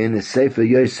in the Sefer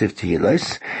Yosef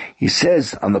Tehillos, he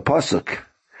says on the pasuk,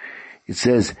 it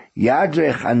says,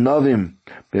 Yadrech anovim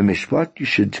b'mishpat, you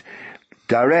should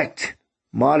direct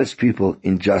modest people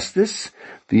in justice,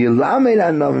 v'yilamed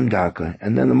anovim darka,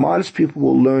 and then the modest people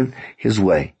will learn his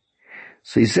way.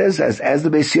 So he says, as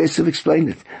the Beis Yosef explained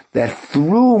it, that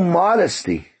through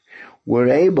modesty we're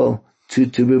able to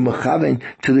be mechaven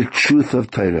to the truth of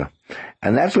Torah.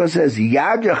 And that's what it says,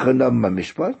 Yadrech anovim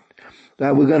b'mishpat,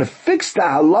 that we're going to fix the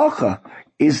halacha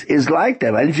is like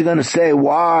that. And if you're going to say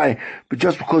why, but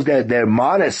just because they're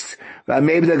modest, right?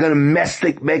 Maybe they're going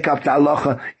to make up the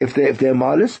halacha if they're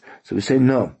modest. So we say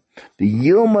no. The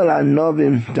Yilmal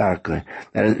Anovim Darka,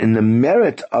 that in the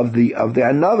merit of the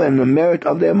Anovim, in the merit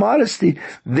of their modesty,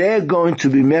 they're going to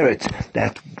be merit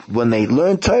that when they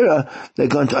learn Torah, they're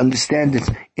going to understand it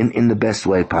in the best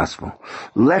way possible.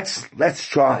 Let's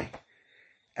try.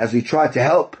 As we try to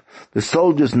help the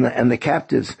soldiers and the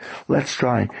captives, let's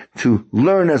try to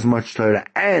learn as much Torah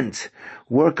and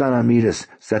work on our midas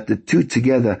so that the two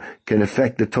together can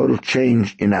affect the total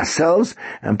change in ourselves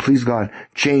and, please God,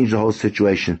 change the whole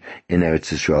situation in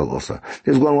Eretz Yisrael also.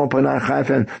 This is 101.9 Chai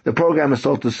FM. The program is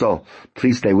Soul to Soul.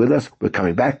 Please stay with us. We're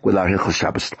coming back with our Hilchos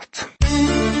Shabbos thoughts.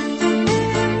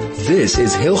 This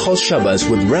is Hilchos Shabbos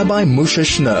with Rabbi Moshe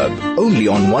Shnerb, only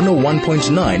on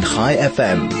 101.9 Chai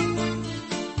FM.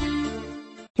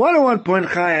 101.9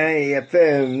 Chayei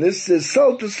FM. This is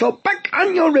Soul to Soul, back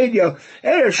on your radio.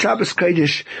 Erev Shabbos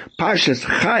Kodesh, Parshat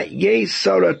Chayei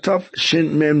Sora Tov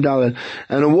Shin Mem Dalet.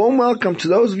 And a warm welcome to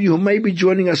those of you who may be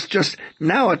joining us just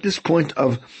now at this point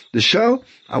of the show.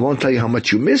 I won't tell you how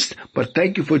much you missed, but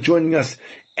thank you for joining us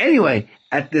anyway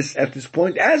at this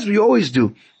point, as we always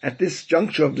do at this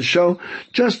juncture of the show,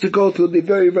 just to go through the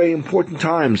very, very important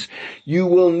times you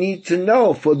will need to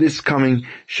know for this coming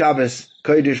Shabbos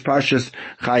Kodesh Parshas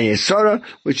Chayei,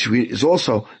 which is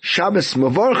also Shabbos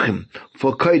Mavorchim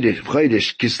for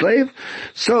Kodesh Kislev.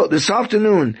 So this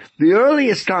afternoon, the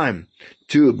earliest time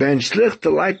to ben shlich, to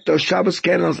light those Shabbos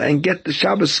candles and get the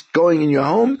Shabbos going in your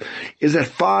home is at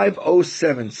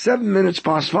 5:07. 7 minutes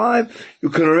past 5, you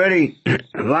can already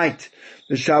light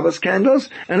the Shabbos candles.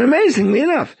 And amazingly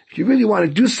enough, if you really want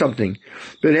to do something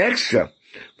a bit extra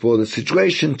for the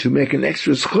situation, to make an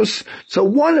extra schus, it's a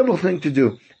wonderful thing to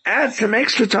do. Add some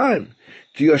extra time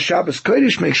to your Shabbos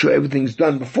Kodesh. Make sure everything's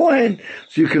done beforehand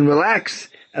so you can relax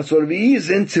and sort of ease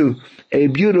into a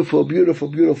beautiful, beautiful,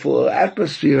 beautiful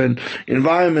atmosphere and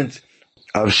environment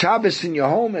of Shabbos in your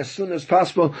home as soon as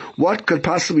possible. What could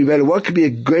possibly be better? What could be a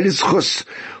greatest chus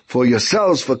for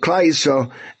yourselves, for Klal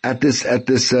Yisrael at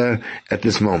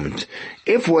this moment?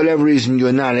 If for whatever reason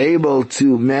you're not able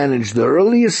to manage the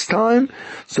earliest time,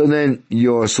 so then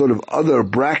your sort of other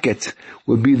bracket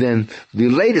would be then the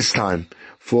latest time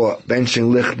for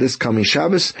benching lich this coming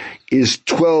Shabbos is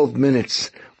 12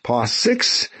 minutes past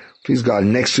 6. Please God,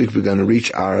 next week we're going to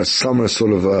reach our summer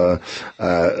sort of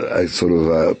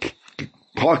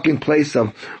parking place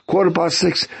of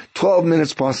 6:15. 12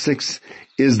 minutes past 6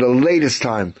 is the latest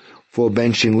time for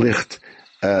benching licht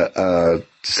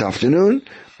this afternoon.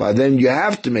 By then you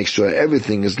have to make sure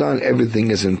everything is done,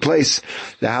 everything is in place,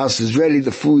 the house is ready,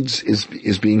 the foods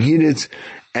is being heated,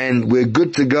 and we're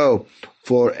good to go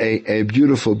for a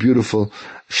beautiful, beautiful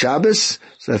Shabbos.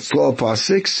 So that's 12 past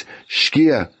 6.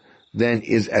 Shkia then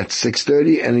is at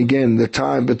 6:30, and again, the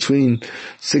time between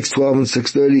 6:12 and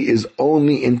 6:30 is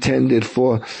only intended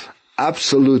for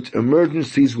absolute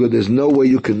emergencies where there's no way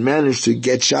you can manage to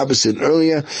get Shabbos in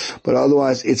earlier, but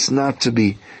otherwise it's not to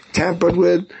be tampered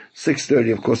with.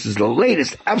 6:30, of course, is the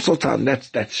latest absolute time. That's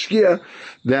Shkia.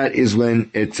 That is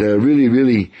when it really,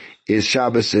 really is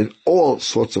Shabbos in all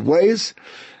sorts of ways.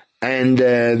 And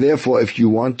therefore, if you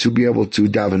want to be able to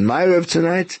daven Ma'ariv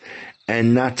tonight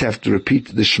and not have to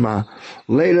repeat the Shema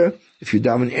later, if you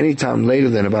daven any time later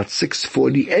than about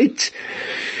 6:48,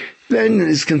 then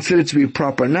it's considered to be a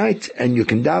proper night, and you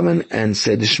can daven and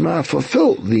say the Shema,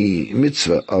 fulfill the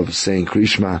mitzvah of saying Kriya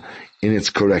Shema in its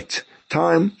correct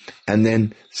time, and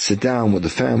then sit down with the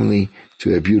family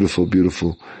to a beautiful,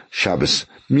 beautiful Shabbos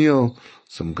meal,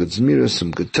 some good Zmira,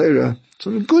 some good Torah,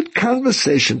 some good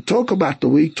conversation. Talk about the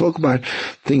week, talk about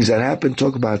things that happened,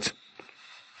 talk about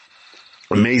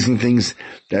amazing things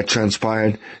that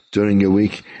transpired during your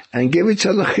week, and give each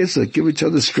other chizuk, give each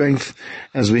other strength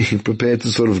as we prepare to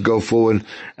sort of go forward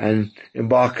and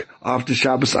embark after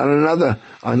Shabbos on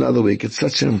another week. It's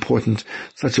such an important,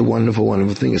 such a wonderful,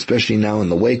 wonderful thing, especially now in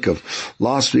the wake of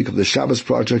last week of the Shabbos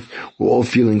project. We're all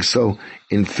feeling so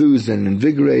enthused and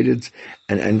invigorated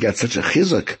and got such a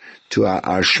chizuk to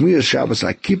our Shmir Shabbos,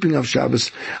 our keeping of Shabbos,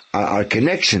 our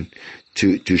connection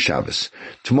to Shabbos.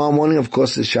 Tomorrow morning, of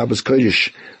course, is Shabbos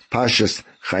Kodesh, Parshat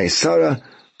Chayei.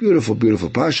 Beautiful, beautiful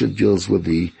Parshat, deals with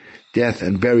the death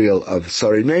and burial of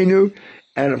Sarinenu,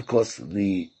 and of course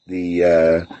the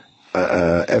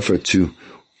effort to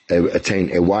attain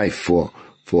a wife for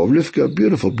Rivka.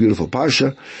 Beautiful, beautiful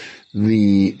Parsha.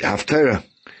 The Haftarah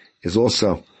is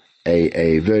also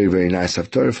a very, very nice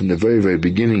Haftarah from the very, very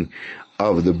beginning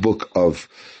of the book of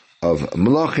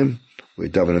Melachim, where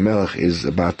David HaMelech is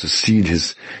about to cede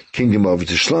his kingdom over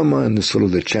to Shlomo, and the sort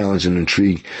of the challenge and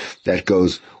intrigue that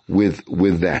goes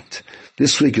with that.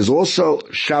 This week is also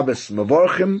Shabbos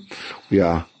Mavorchim. We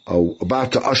are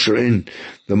about to usher in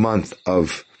the month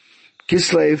of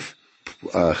Kislev.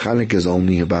 Chanukah is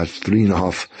only about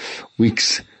 3.5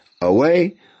 weeks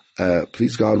away.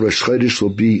 Please God, Rosh Chodesh will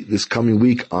be this coming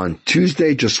week on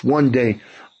Tuesday, just one day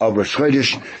of Rosh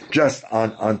Chodesh, just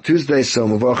on Tuesday. So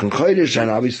Mavorchim Chodesh, and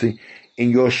obviously in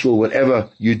your shul, whatever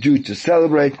you do to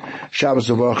celebrate Shabbos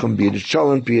Mavorchim, be it a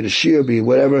Shalom, be it a Shir, be it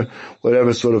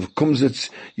whatever sort of kumzitz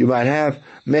you might have,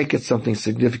 make it something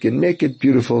significant, make it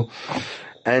beautiful.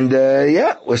 And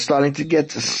we're starting to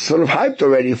get sort of hyped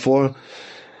already for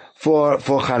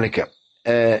Chanukah.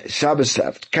 Shabbos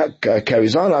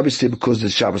carries on, obviously, because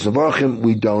it's Shabbos Mavorchim.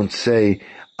 We don't say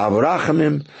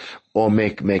Avarachamim or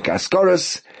make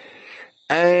askaras.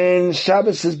 And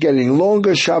Shabbos is getting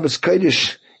longer. Shabbos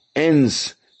Kodesh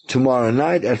ends tomorrow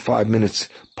night at 5 minutes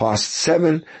past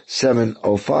 7,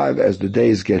 7:05, as the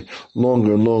days get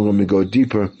longer and longer and we go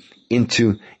deeper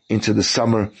into the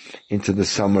summer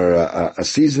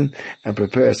season, and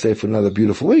prepare, say, for another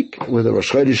beautiful week with a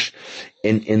Rosh Chodesh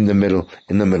in the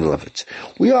middle of it.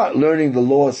 We are learning the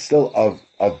laws still of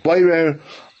boirer,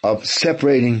 of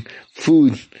separating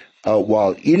food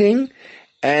while eating,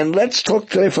 and let's talk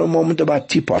today for a moment about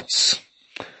teapots.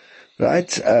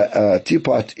 Right? A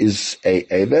teapot is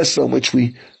a vessel in which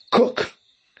we cook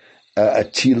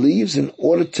tea leaves in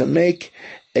order to make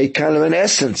a kind of an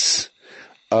essence,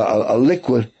 a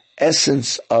liquid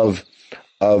essence of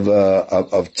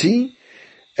tea.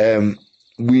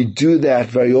 We do that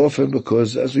very often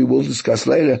because, as we will discuss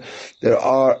later, there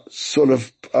are sort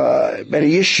of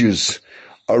many issues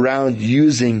around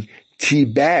using tea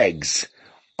bags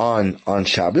on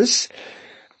Shabbos,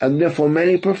 and therefore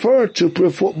many prefer to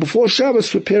before Shabbos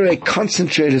prepare a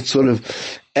concentrated sort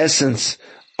of essence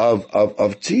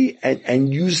of tea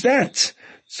and use that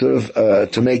sort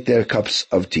of to make their cups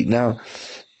of tea. Now,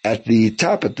 at the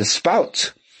top, at the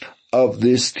spout of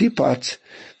this teapot,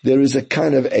 there is a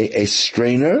kind of a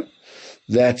strainer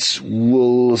that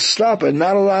will stop and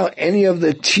not allow any of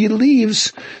the tea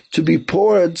leaves to be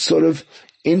poured sort of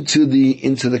into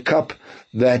the cup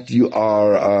that you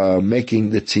are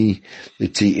making the tea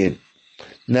in.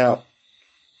 Now,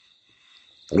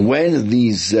 when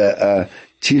these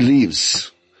tea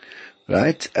leaves,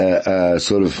 right,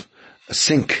 sort of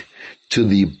sink to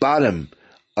the bottom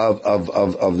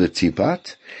of the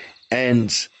teapot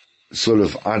and sort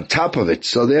of on top of it,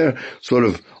 so they're sort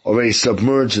of already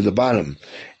submerged at the bottom,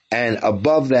 and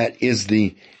above that is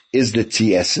the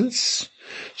tea essence.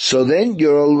 So then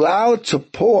you're allowed to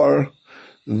pour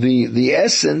the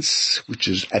essence, which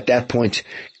is at that point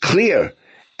clear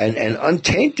and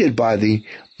untainted by the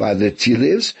tea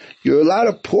leaves. You're allowed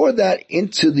to pour that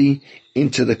into the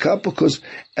cup, because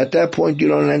at that point you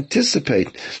don't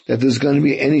anticipate that there's going to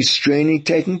be any straining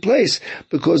taking place,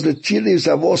 because the tea leaves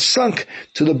have all sunk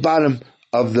to the bottom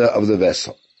of the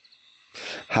vessel.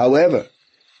 However,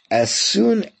 as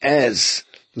soon as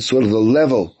the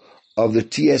level of the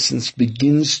tea essence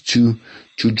begins to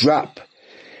drop,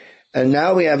 and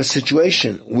now we have a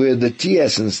situation where the tea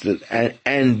essence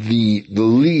and the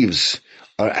leaves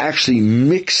are actually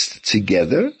mixed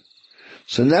together.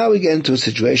 So now we get into a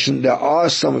situation, there are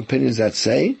some opinions that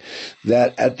say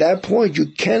that at that point you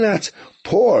cannot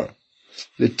pour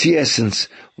the tea essence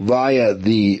via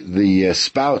the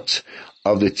spout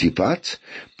of the teapot,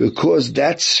 because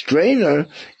that strainer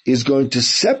is going to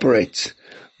separate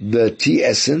the tea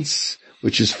essence,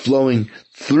 which is flowing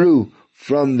through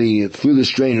the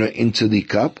strainer into the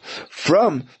cup,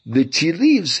 from the tea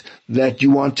leaves that you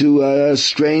want to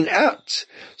strain out.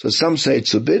 So some say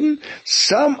it's forbidden,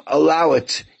 some allow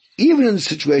it, even in the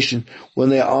situation when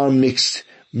they are mixed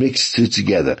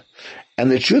together. And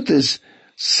the truth is,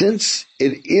 since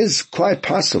it is quite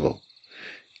possible,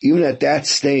 even at that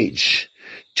stage,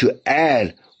 to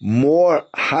add more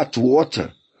hot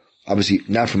water, obviously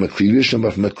not from a Kli Rishon,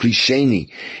 but from a Kli Sheni,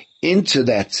 into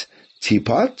that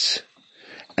teapot,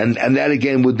 and that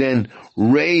again would then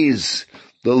raise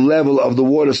the level of the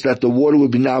water so that the water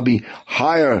would now be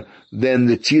higher than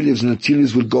the tea leaves, and the tea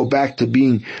leaves would go back to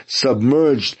being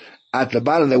submerged at the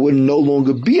bottom. There would no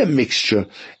longer be a mixture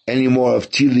anymore of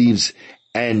tea leaves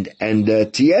and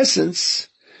tea essence.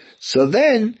 So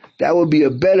then that would be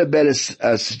a better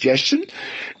suggestion,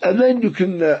 and then you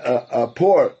can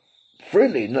pour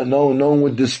freely. No one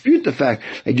would dispute the fact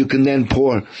that you can then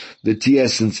pour the tea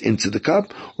essence into the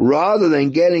cup, rather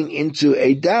than getting into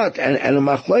a doubt and a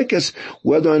machlokes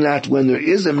whether or not, when there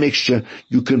is a mixture,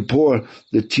 you can pour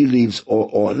the tea leaves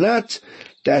or not.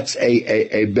 That's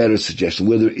a better suggestion.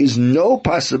 Where there is no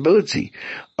possibility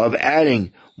of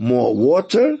adding more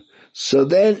water, so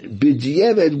then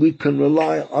b'diavad we can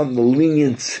rely on the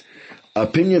lenient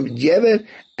opinion b'diavad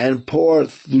and pour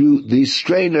through the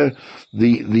strainer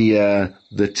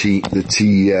the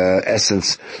tea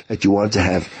essence that you want to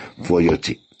have for your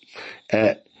tea.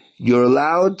 You're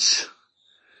allowed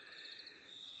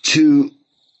to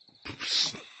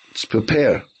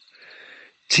prepare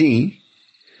tea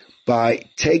by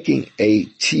taking a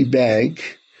tea bag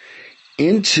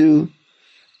into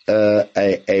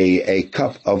a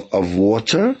cup of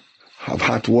water, of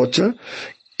hot water.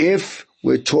 If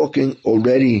we're talking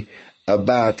already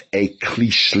about a Kli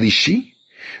Shlishi,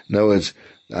 in other words,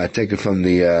 take it from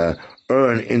the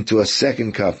urn into a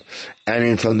second cup, and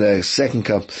then from the second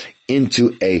cup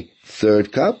into a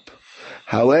third cup.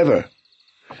 However,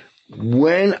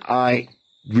 when I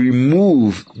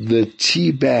remove the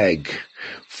tea bag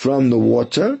from the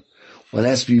water, one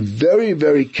has to be very,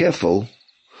 very careful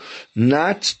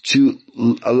not to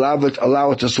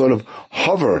allow it to sort of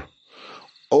hover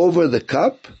over the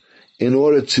cup, in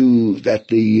order that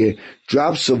the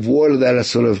drops of water that are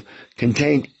sort of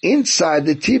contained inside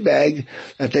the tea bag,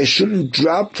 that they shouldn't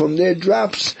drop from their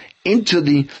drops into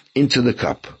the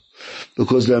cup.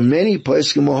 Because there are many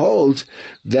poskim who hold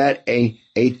that a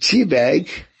tea bag,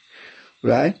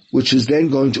 right, which is then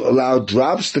going to allow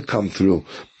drops to come through,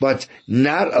 but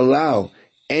not allow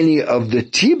any of the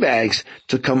tea bags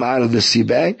to come out of the tea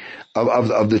bag,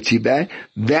 of the tea bag,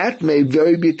 that may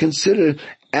very be considered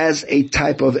as a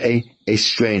type of a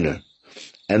strainer.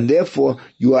 And therefore,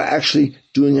 you are actually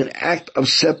doing an act of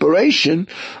separation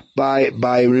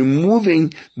by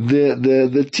removing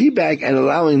the tea bag and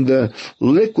allowing the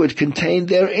liquid contained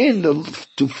therein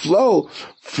to flow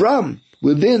from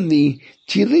within the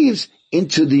tea leaves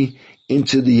into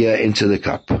the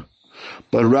cup.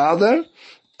 But rather,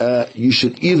 you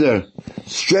should either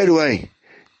straight away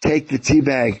take the tea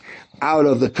bag out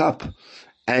of the cup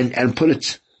and put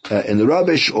it in the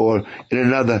rubbish or in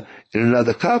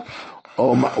another cup.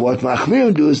 Or what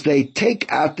Machmirim do is they take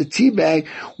out the tea bag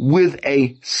with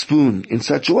a spoon in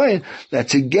such a way that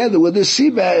together with the tea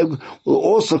bag will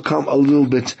also come a little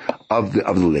bit of the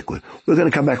liquid. We're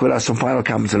going to come back with some final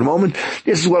comments in a moment.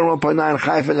 This is 101.9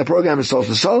 Chayei, and the program is Soul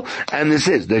to Soul, and this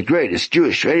is the greatest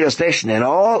Jewish radio station in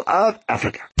all of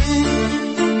Africa.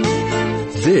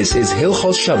 This is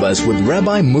Hilchos Shabbos with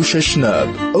Rabbi Moshe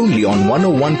Shnerb, only on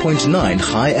 101.9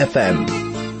 Chai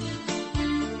FM.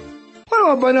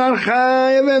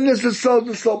 This is Soul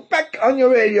to Soul, back on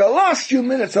your radio. Last few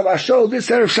minutes of our show, this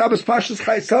Erev Shabbos, Parshat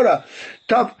Chayei,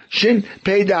 Tav Shin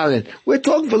Pei Daled. We're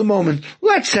talking for the moment.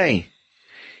 Let's say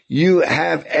you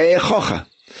have a chocha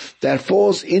that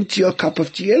falls into your cup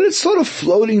of tea, and it's sort of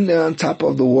floating there on top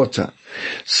of the water.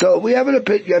 So you have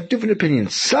different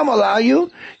opinions. Some allow you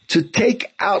to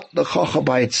take out the chocha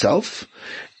by itself,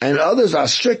 and others are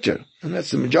stricter. And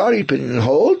that's the majority opinion,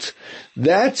 holds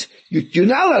that you're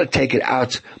not allowed to take it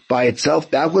out by itself.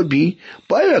 That would be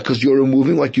better because you're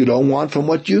removing what you don't want from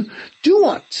what you do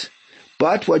want.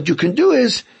 But what you can do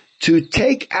is to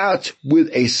take out with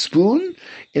a spoon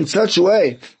in such a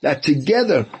way that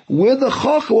together with the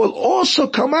chocha will also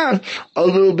come out a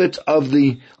little bit of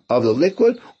the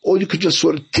liquid, or you could just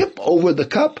sort of tip over the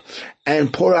cup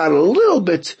and pour out a little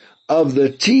bit of the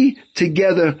tea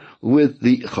together with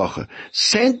the chocha.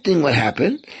 Same thing would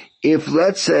happen if,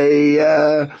 let's say,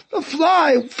 a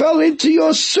fly fell into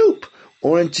your soup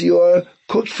or into your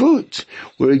cooked food,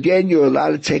 where again you're allowed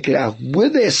to take it out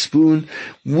with a spoon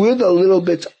with a little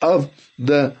bit of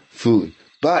the food.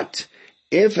 But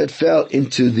if it fell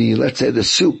into the, let's say, the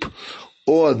soup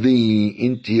or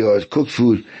into your cooked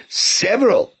food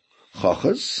several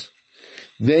chochas,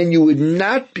 then you would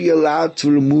not be allowed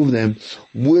to remove them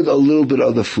with a little bit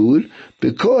of the food,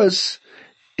 because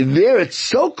there it's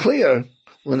so clear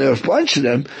when there are a bunch of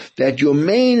them that your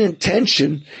main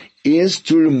intention is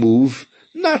to remove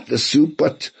not the soup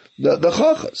but the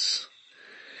chochas.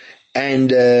 And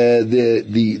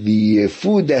the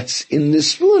food that's in the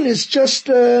spoon is just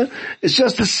a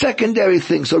secondary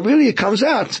thing. So really it comes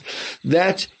out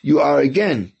that you are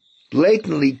again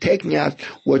blatantly taking out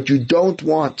what you don't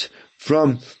want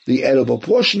from the edible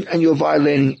portion, and you're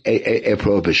violating a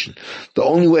prohibition. The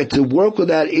only way to work with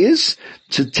that is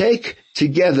to take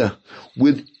together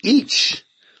with each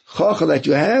chocha that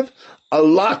you have a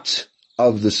lot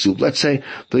of the soup. Let's say,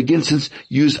 for instance,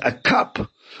 use a cup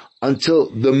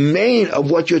until the main of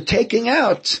what you're taking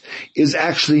out is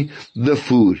actually the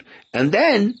food. And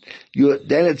then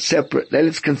it's separate, then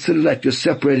it's considered that you're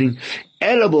separating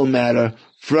edible matter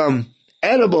from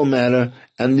edible matter,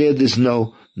 and there's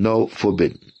no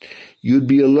forbidden. You'd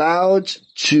be allowed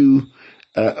to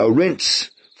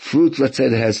rinse fruit, let's say,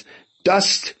 that has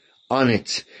dust on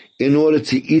it, in order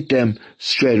to eat them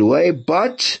straight away,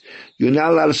 but you're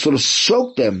not allowed to sort of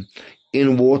soak them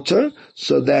in water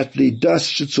so that the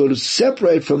dust should sort of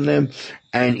separate from them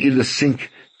and either sink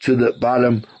to the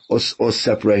bottom or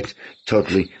separate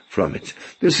totally from it.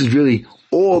 This is really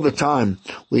all the time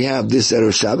we have this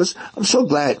Erev Shabbos. I'm so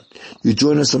glad you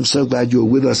joined us. I'm so glad you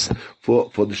were with us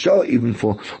for the show, even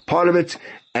for part of it.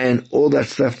 And all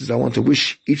that's left is I want to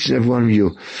wish each and every one of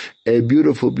you a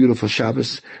beautiful, beautiful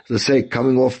Shabbos. As I say,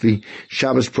 coming off the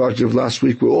Shabbos project of last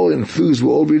week, we're all enthused.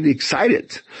 We're all really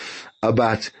excited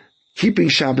about keeping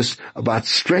Shabbos, about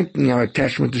strengthening our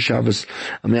attachment to Shabbos.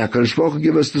 I mean, HaKadosh Baruch Hu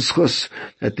give us the schus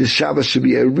that this Shabbos should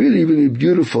be a really, really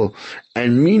beautiful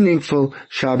and meaningful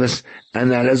Shabbos,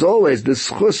 and that, as always, the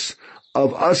schus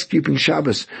of us keeping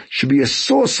Shabbos should be a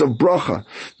source of bracha,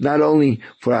 not only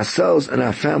for ourselves and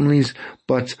our families,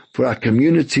 but for our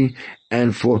community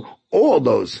and for all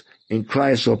those in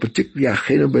Christ, or particularly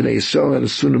Achenu B'nai Yisrael and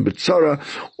Asunim B'tzara,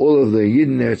 all of the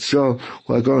Yidden Eretz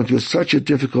who are going through such a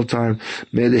difficult time.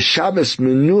 May the Shabbos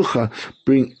Menucha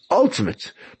bring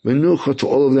ultimate Menucha to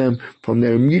all of them, from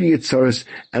their immediate tzaras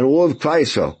and all of Klal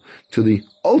Yisrael to the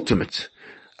ultimate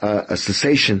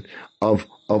cessation of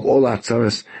all our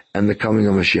tzaras and the coming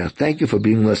of Mashiach. Thank you for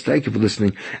being with us. Thank you for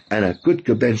listening, and a good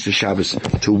Gebench to Shabbos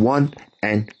to one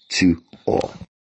and to all.